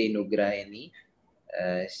 Ibu Fitri Nugraini.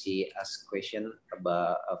 She asked question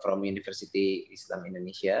about from University Islam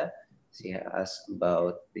Indonesia. She asked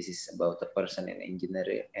about this is about the person and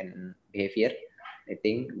engineering and behavior. I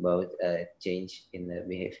think about change in the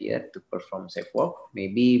behavior to perform safe work.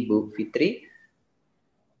 Maybe Bu Fitri.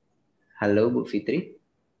 Hello, Bu Fitri.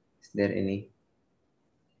 Is there any?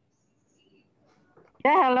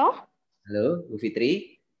 Yeah, hello. Hello, Bu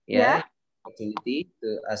Fitri. Yeah. Opportunity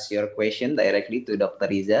to ask your question directly to Dr.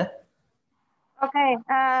 Riza. Okay,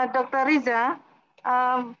 Dr. Riza,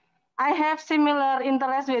 I have similar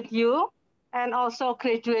interest with you and also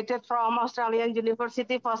graduated from Australian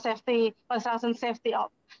University for Safety, Construction Safety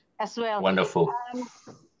as well. Wonderful.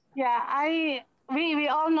 Yeah, we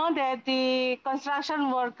all know that the construction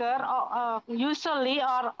worker usually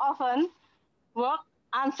or often work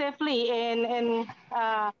unsafely in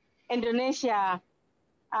Indonesia.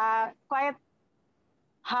 Quite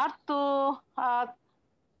hard to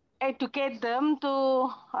educate them to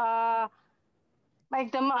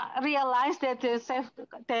make them realize that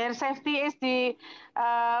their safety is their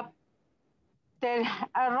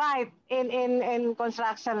right in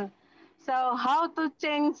construction. So how to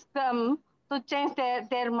change them, to change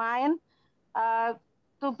their mind,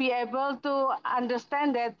 to be able to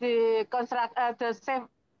understand that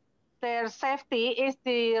their safety is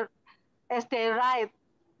their right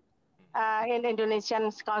in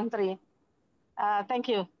Indonesian country. Thank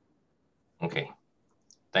you. Okay,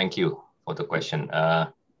 thank you for the question.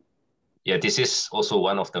 Yeah, this is also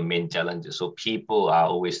one of the main challenges. So people are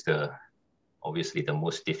always obviously the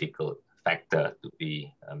most difficult factor to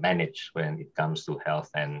be managed when it comes to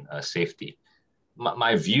health and safety.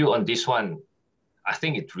 My view on this one, I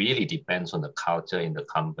think it really depends on the culture in the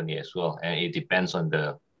company as well, and it depends on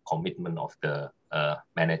the commitment of the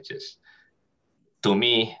managers. To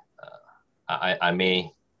me, I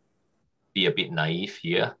may be a bit naive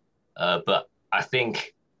here, but I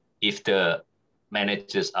think if the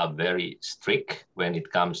managers are very strict when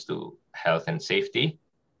it comes to health and safety,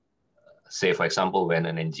 say for example, when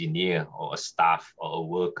an engineer or a staff or a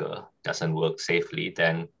worker doesn't work safely,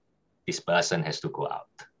 then this person has to go out.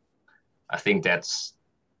 I think that's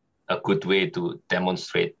a good way to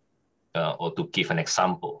demonstrate or to give an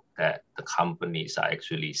example that the companies are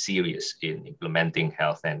actually serious in implementing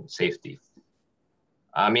health and safety.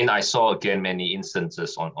 I mean, I saw again many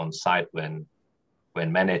instances on site when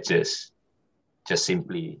managers just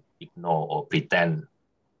simply ignore or pretend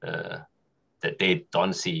that they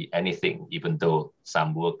don't see anything, even though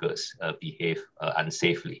some workers behave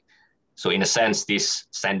unsafely. So in a sense, this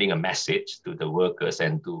sending a message to the workers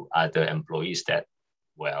and to other employees that,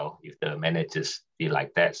 well, if the managers feel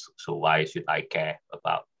like that, so why should I care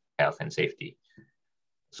about health and safety?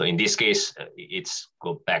 So in this case, it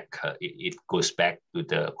goes back to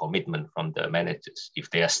the commitment from the managers. If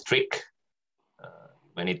they are strict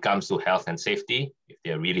when it comes to health and safety, if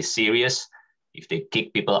they're really serious, if they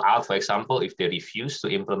kick people out, for example, if they refuse to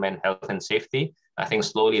implement health and safety, I think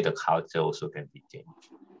slowly the culture also can be changed.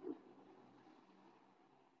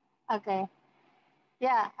 Okay.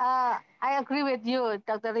 Yeah, I agree with you,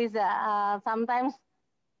 Dr. Riza. Sometimes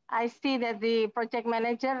I see that the project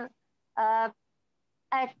manager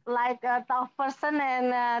act like a tough person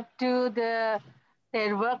and do their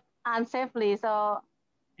work unsafely. So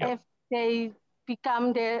if they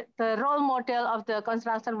become the role model of the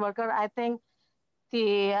construction worker, I think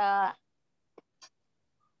the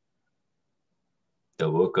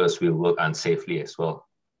workers will work unsafely as well.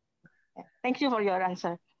 Thank you for your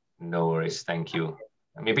answer. No worries, thank you.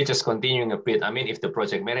 Maybe just continuing a bit, I mean, if the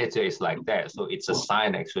project manager is like that, so it's a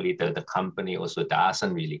sign actually that the company also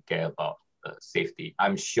doesn't really care about safety.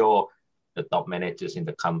 I'm sure the top managers in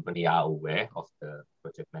the company are aware of the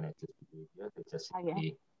project manager's behavior. They just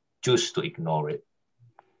simply choose to ignore it.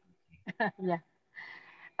 Yeah.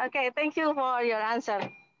 Okay, thank you for your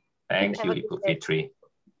answer. Thank you, Ibu Fitri.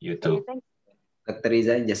 You too. Okay, Dr.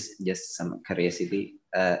 Riza, just some curiosity.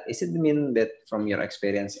 Is it mean that from your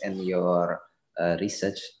experience and your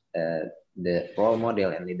research, the role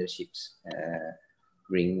model and leaderships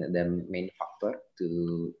bring the main factor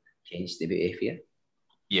to change the behavior?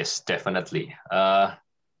 Yes, definitely. Yeah,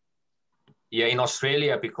 in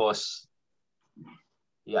Australia, because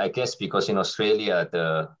I guess because in Australia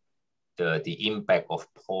the impact of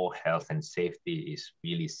poor health and safety is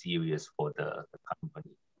really serious for the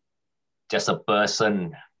company. Just a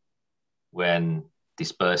person, when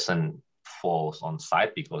this person falls on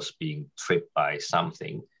site because being tripped by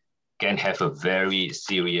something, can have a very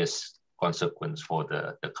serious consequence for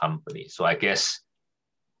the company. So I guess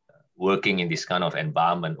working in this kind of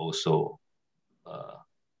environment also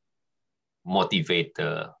motivate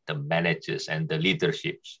the managers and the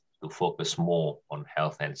leaderships to focus more on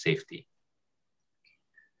health and safety.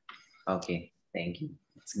 Okay, thank you.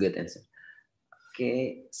 That's a good answer.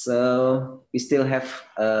 Okay, so we still have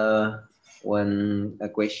one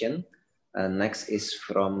question. Next is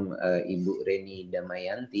from Ibu Reni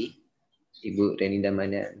Damayanti. Ibu Reni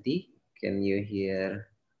Damayanti, can you hear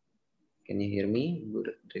me, Ibu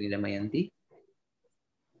Reni Damayanti?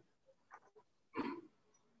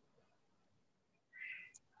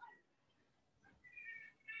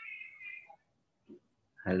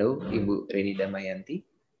 Halo, Ibu Reni Damayanti.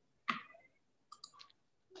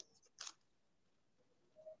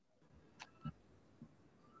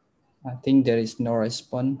 I think there is no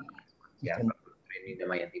response. Yeah, Reni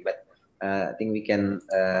Damayanti, but I think we can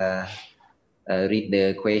read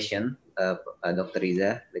the question, Dr.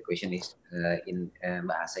 Riza. The question is in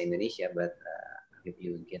Bahasa Indonesia, but if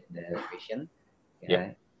you get the question,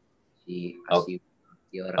 she asked you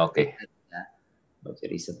your Dr.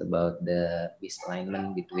 Riza about the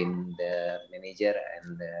misalignment between the manager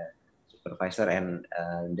and the supervisor and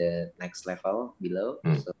the next level below.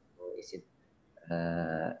 So is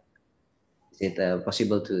it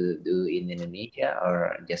possible to do in Indonesia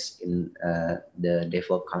or just in the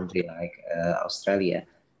developed country like Australia?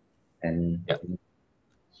 And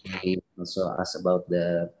she also asked about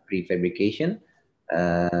the prefabrication.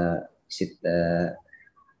 Is it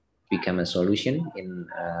become a solution in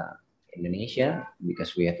Indonesia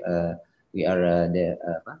because we have we are the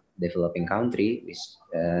developing country, which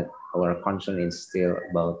our concern is still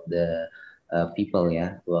about the people,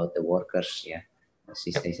 yeah, about the workers, yeah.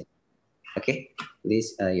 Yep. Okay,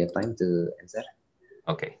 please, your time to answer.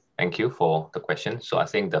 Okay, thank you for the question. So I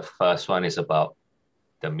think the first one is about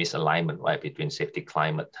the misalignment, right, between safety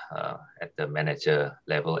climate at the manager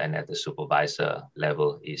level and at the supervisor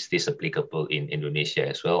level. Is this applicable in Indonesia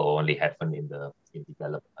as well, or only happen in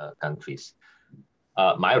developed countries?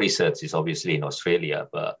 My research is obviously in Australia,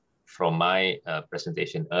 but from my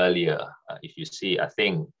presentation earlier, if you see, I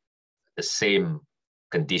think the same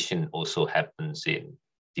condition also happens in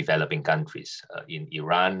developing countries, in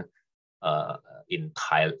Iran, in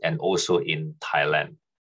Thailand, and also in Thailand.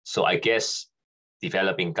 So I guess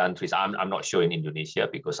developing countries, I'm not sure in Indonesia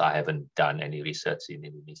because I haven't done any research in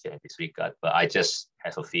Indonesia in this regard, but I just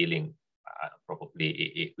have a feeling probably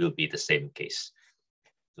it will be the same case.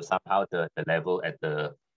 So somehow the level at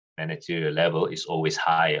the managerial level is always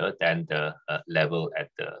higher than the level at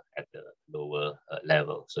the lower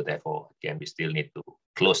level. So therefore, again, we still need to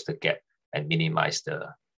close the gap and minimize the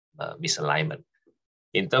misalignment.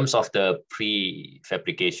 In terms of the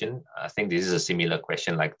prefabrication, I think this is a similar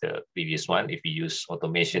question like the previous one. If we use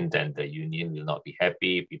automation, then the union will not be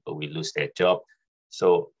happy, people will lose their job.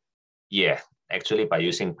 So yeah, actually by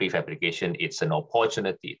using prefabrication, it's an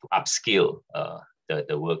opportunity to upskill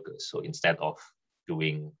the workers. So instead of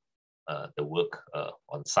doing the work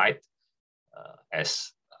on site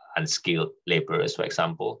as unskilled laborers, for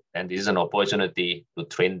example, then this is an opportunity to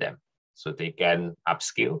train them so they can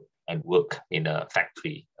upskill and work in a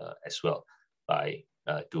factory as well by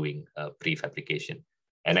doing prefabrication.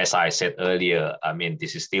 And as I said earlier, I mean,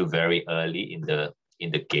 this is still very early in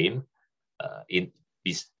the game.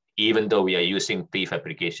 Even though we are using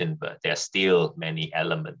prefabrication, but there are still many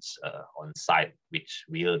elements on site which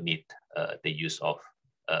will need the use of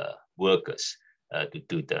workers to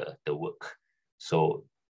do the work. So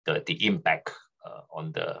the impact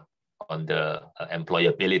on the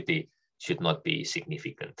employability should not be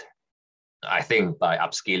significant. I think by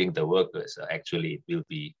upskilling the workers, actually it will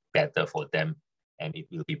be better for them, and it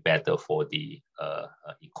will be better for the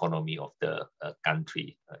economy of the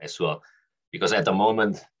country as well. Because at the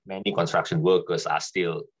moment, many construction workers are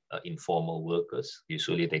still informal workers.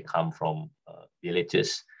 Usually they come from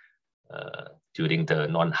villages during the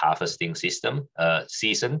non-harvesting season,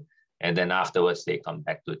 and then afterwards they come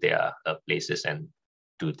back to their places and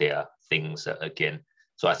do their things again.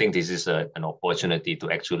 So I think this is an opportunity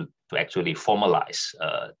to actually formalize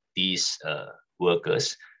these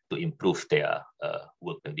workers to improve their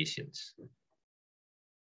work conditions.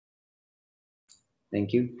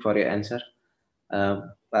 Thank you for your answer.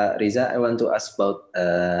 Pak Riza, I want to ask about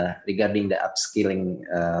regarding the upskilling,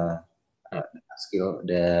 upskill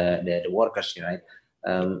the workers, right?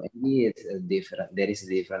 Maybe it's different. There is a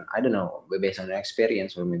different. I don't know, based on your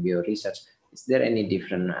experience or maybe your research. Is there any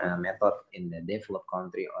different method in the developed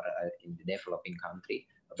country or in the developing country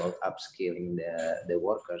about upskilling the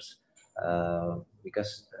workers?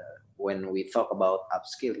 Because when we talk about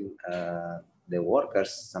upskilling the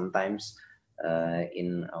workers, sometimes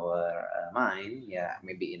in our mind, yeah,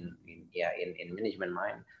 maybe in management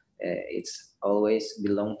mind, it's always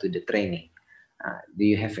belong to the training. Do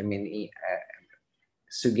you have any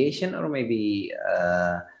suggestion or maybe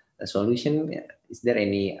a solution? Is there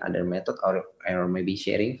any other method or maybe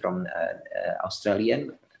sharing from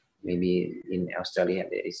Australian? Maybe in Australia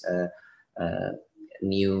there is a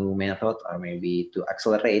new method or maybe to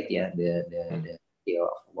accelerate the skill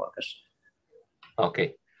of workers.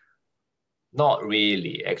 Okay. Not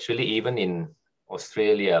really, actually, even in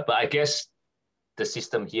Australia, but I guess the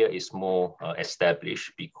system here is more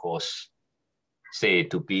established because, say,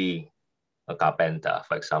 to be a carpenter,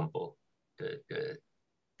 for example,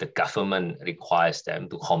 the government requires them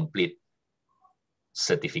to complete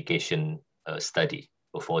certification study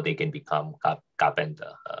before they can become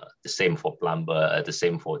carpenter. The same for plumber, the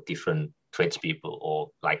same for different tradespeople, or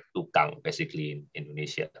like tukang, basically in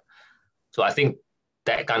Indonesia. So I think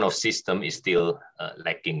that kind of system is still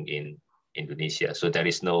lacking in Indonesia. So there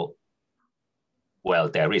is no, well,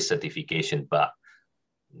 there is certification, but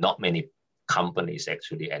not many companies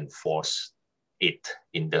actually enforce it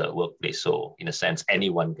in the workplace. So in a sense,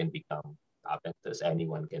 anyone can become carpenters,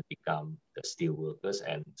 anyone can become the steel workers,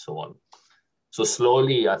 and so on. So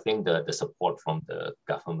slowly, I think the support from the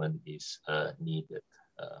government is needed.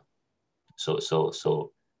 So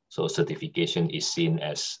certification is seen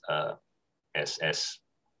as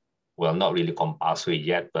well, not really compulsory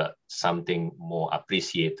yet, but something more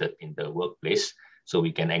appreciated in the workplace. So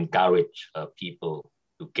we can encourage people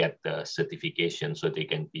to get the certification so they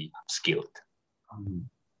can be skilled.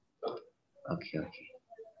 Okay, okay.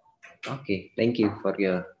 Okay, thank you for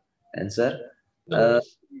your answer. No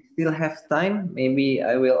worries. We still have time. Maybe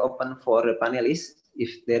I will open for the panelists.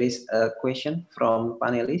 If there is a question from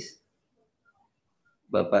panelists,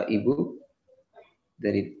 Bapak Ibu,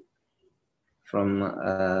 dari from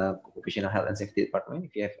Occupational Health and Safety Department,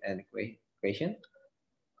 if you have any question.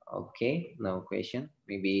 Okay, no question.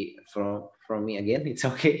 Maybe from me again. It's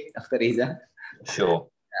okay, Dr. Riza. Sure.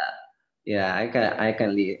 Yeah, I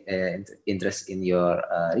can interest in your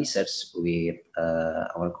research with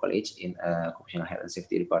our college in Occupational Health and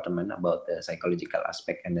Safety Department about the psychological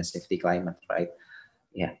aspect and the safety climate, right?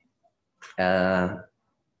 Yeah.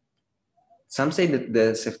 Some say that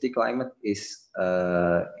the safety climate is,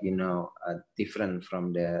 different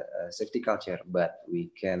from the safety culture, but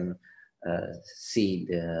we can see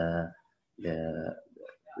the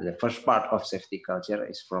first part of safety culture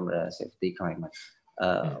is from the safety climate.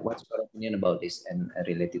 What's your opinion about this and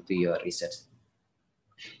related to your research?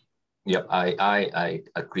 Yep, I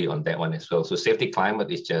agree on that one as well. So safety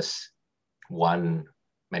climate is just one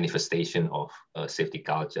manifestation of safety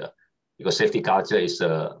culture, because safety culture is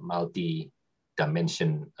a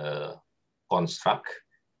multi-dimension construct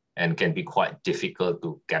and can be quite difficult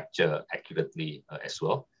to capture accurately as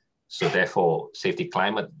well. So therefore, safety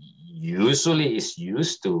climate usually is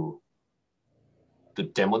used to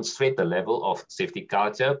demonstrate the level of safety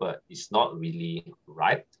culture, but it's not really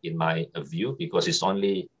right in my view, because it's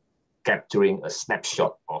only capturing a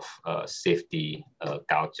snapshot of safety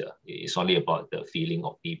culture. It's only about the feeling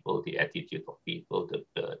of people, the attitude of people,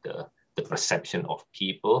 the perception of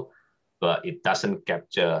people, but it doesn't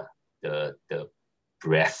capture the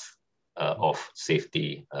breadth of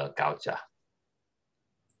safety culture.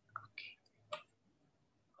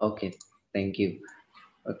 Okay, thank you.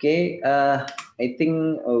 Okay, I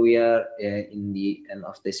think we are in the end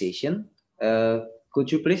of the session.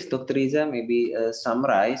 Could you please, Dr. Riza, maybe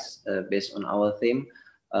summarize based on our theme,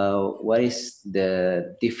 what is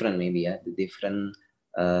the different, the different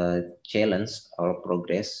challenge or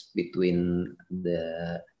progress between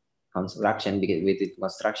the construction,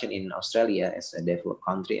 in Australia as a developed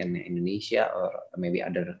country and Indonesia, or maybe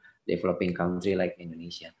other developing country like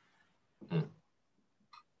Indonesia?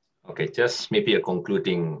 Okay, just maybe a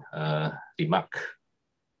concluding remark.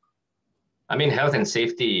 I mean, health and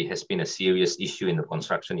safety has been a serious issue in the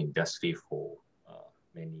construction industry for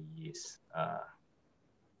many years.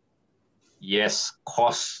 Yes,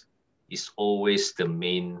 cost is always the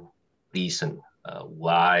main reason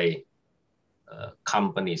why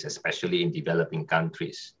companies, especially in developing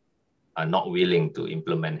countries, are not willing to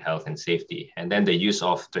implement health and safety. And then the use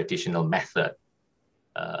of traditional method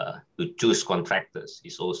to choose contractors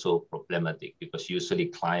is also problematic, because usually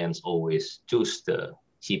clients always choose the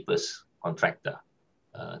cheapest contractor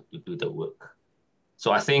to do the work.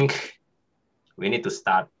 So I think we need to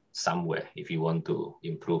start somewhere if you want to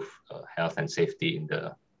improve health and safety in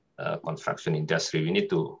the construction industry. We need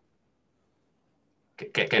to,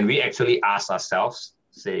 can we actually ask ourselves,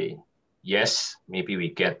 say, yes, maybe we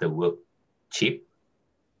get the work cheap,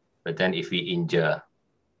 but then if we injure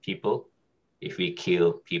people, if we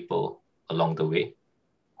kill people along the way,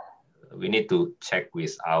 we need to check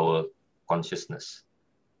with our consciousness.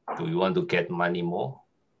 Do we want to get money more,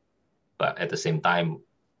 but at the same time,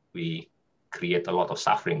 we create a lot of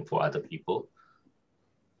suffering for other people?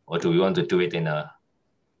 Or do we want to do it in a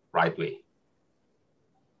right way?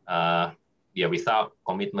 Without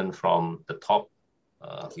commitment from the top,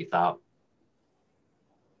 without,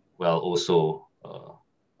 also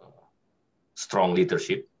strong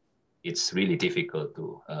leadership, it's really difficult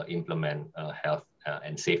to implement health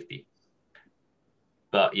and safety.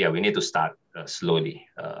 But yeah, we need to start slowly.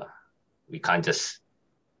 We can't just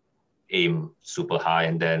aim super high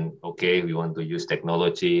and then, okay, we want to use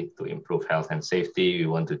technology to improve health and safety. We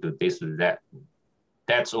want to do this, do that.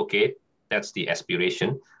 That's okay. That's the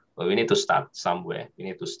aspiration. But we need to start somewhere. We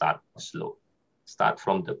need to start slow. Start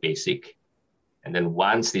from the basic. And then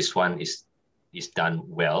once this one is done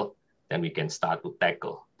well, then we can start to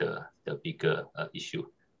tackle the bigger issue.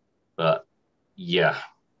 But yeah,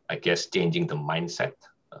 I guess changing the mindset,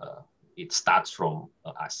 it starts from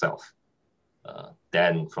ourselves.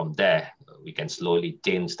 Then from there, we can slowly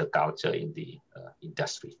change the culture in the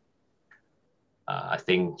industry. I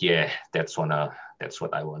think, yeah, that's what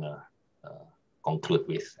I want to conclude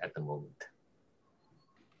with at the moment.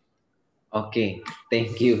 Okay,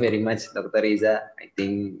 thank you very much, Dr. Riza. I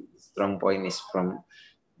think strong point is from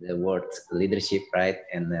the word leadership, right?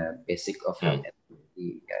 And the basic of health and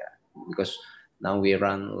safety, because now we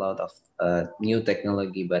run a lot of new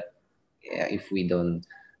technology, but if we don't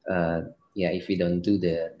yeah, if we don't do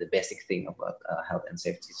the basic thing about health and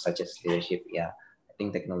safety, such as leadership, yeah, I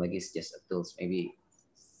think technology is just a tools, maybe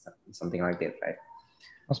something like that, right?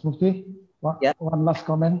 Mas Mufti, Yeah. one last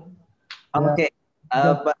comment. Yeah, Okay.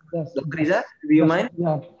 But Dr. Riza, do you mind?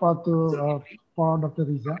 Yeah, for Dr.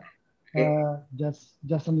 Riza, Okay.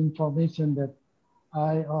 just an information that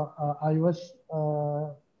I was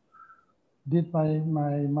did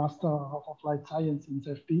my master of applied science in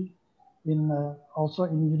safety in also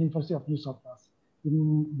in University of New South Wales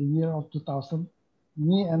in the year of 2000.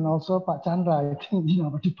 Me and also Pak Chandra, I think, in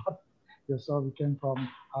our department. Yeah, so we came from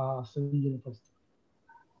same university.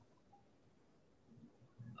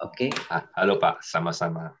 Okay. Halo Pak,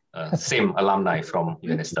 sama-sama. Same alumni from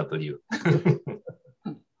UNSW.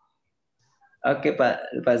 Okay,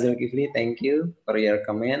 Pak Zulkifli, thank you for your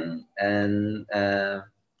comment. And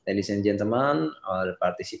ladies and gentlemen, all the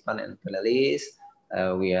participants and panelists,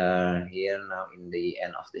 we are here now in the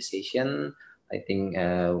end of the session. I think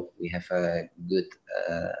we have a good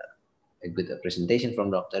presentation from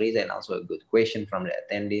Dr. Riza and also a good question from the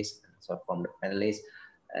attendees, so from the panelists.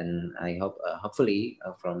 And I hope, hopefully,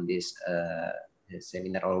 from this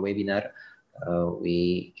seminar or webinar,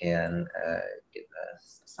 we can get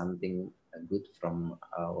something good from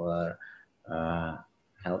our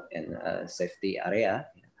health and safety area.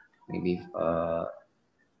 Maybe the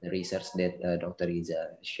research that Dr.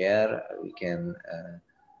 Riza share, we can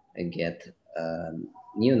get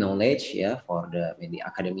new knowledge, yeah, for the maybe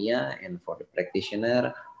academia and for the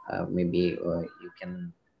practitioner. Maybe you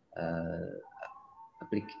can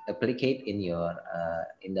applicate in your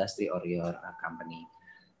industry or your company.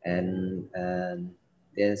 And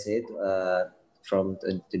that's it from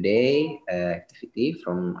today activity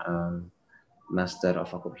from Master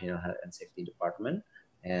of Occupational Health and Safety Department.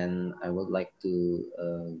 And I would like to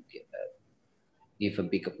give a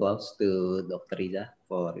big applause to Dr. Riza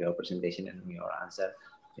for your presentation and your answer.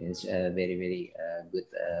 It's a very, very good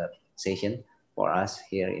session for us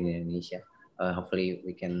here in Indonesia. Hopefully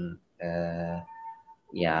we can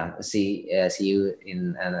see you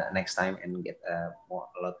in next time and get a lot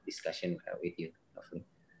of discussion with you. Hopefully.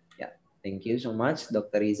 Yeah, thank you so much,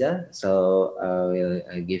 Dr. Riza. So we'll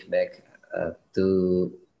give back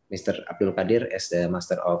to Mr. Abdul Qadir as the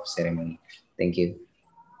Master of Ceremony. Thank you.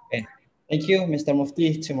 Okay. Thank you, Mr.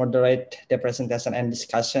 Mufti, to moderate the presentation and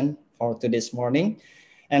discussion for today's morning.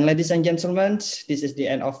 And ladies and gentlemen, this is the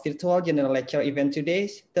end of virtual general lecture event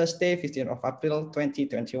today, Thursday, 15th of April,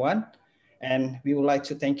 2021. And we would like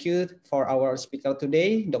to thank you for our speaker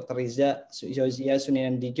today, Dr. Riza Yosya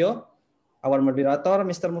Sunindijo, our moderator,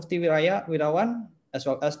 Mr. Mufti Wirawan, as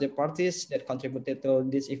well as the parties that contributed to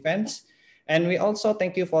these events. And we also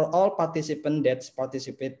thank you for all participants that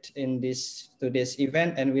participate in today's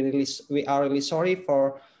event. And we are really sorry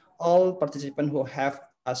for all participants who have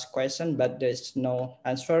asked questions, but there's no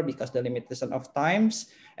answer because the limitation of times.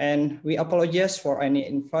 And we apologize for any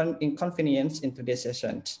inconvenience in today's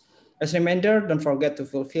session. As a reminder, don't forget to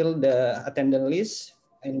fulfill the attendance list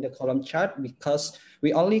in the column chart because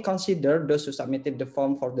we only consider those who submitted the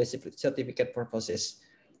form for the certificate purposes.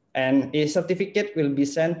 And a certificate will be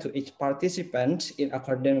sent to each participant in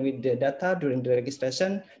accordance with the data during the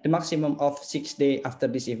registration, the maximum of 6 days after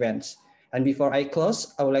this event. And before I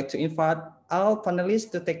close, I would like to invite all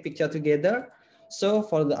panelists to take picture together. So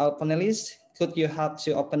for all panelists, could you help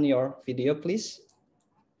to open your video, please?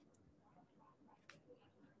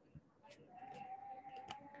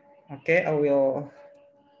 Okay, I will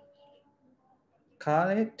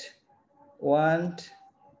count it. 1,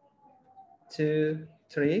 2,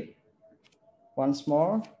 3. Once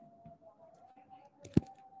more.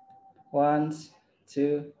 1,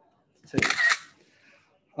 2, 3.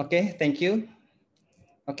 Okay, thank you.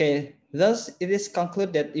 Okay, thus it is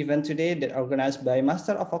concluded event today that organized by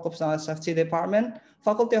Master of Occupational Safety Department,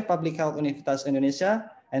 Faculty of Public Health Universitas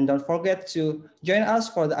Indonesia. And don't forget to join us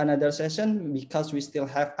for another session because we still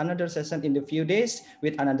have another session in the few days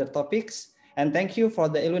with another topics. And thank you for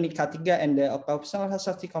the Ilmuwan K3 and the Occupational Health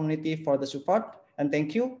Safety community for the support. And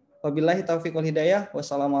thank you. Wabillahi taufiq wal hidayah.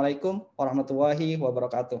 Wassalamualaikum warahmatullahi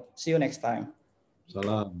wabarakatuh. See you next time.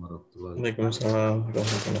 Waalaikumsalam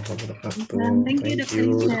warahmatullahi wabarakatuh. Thank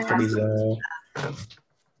you, Dr. Riza.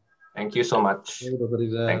 Thank you so much.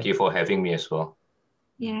 Thank you for having me as well.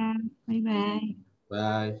 Yeah, bye-bye.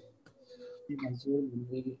 Bye.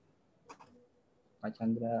 Pak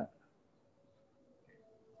Chandra.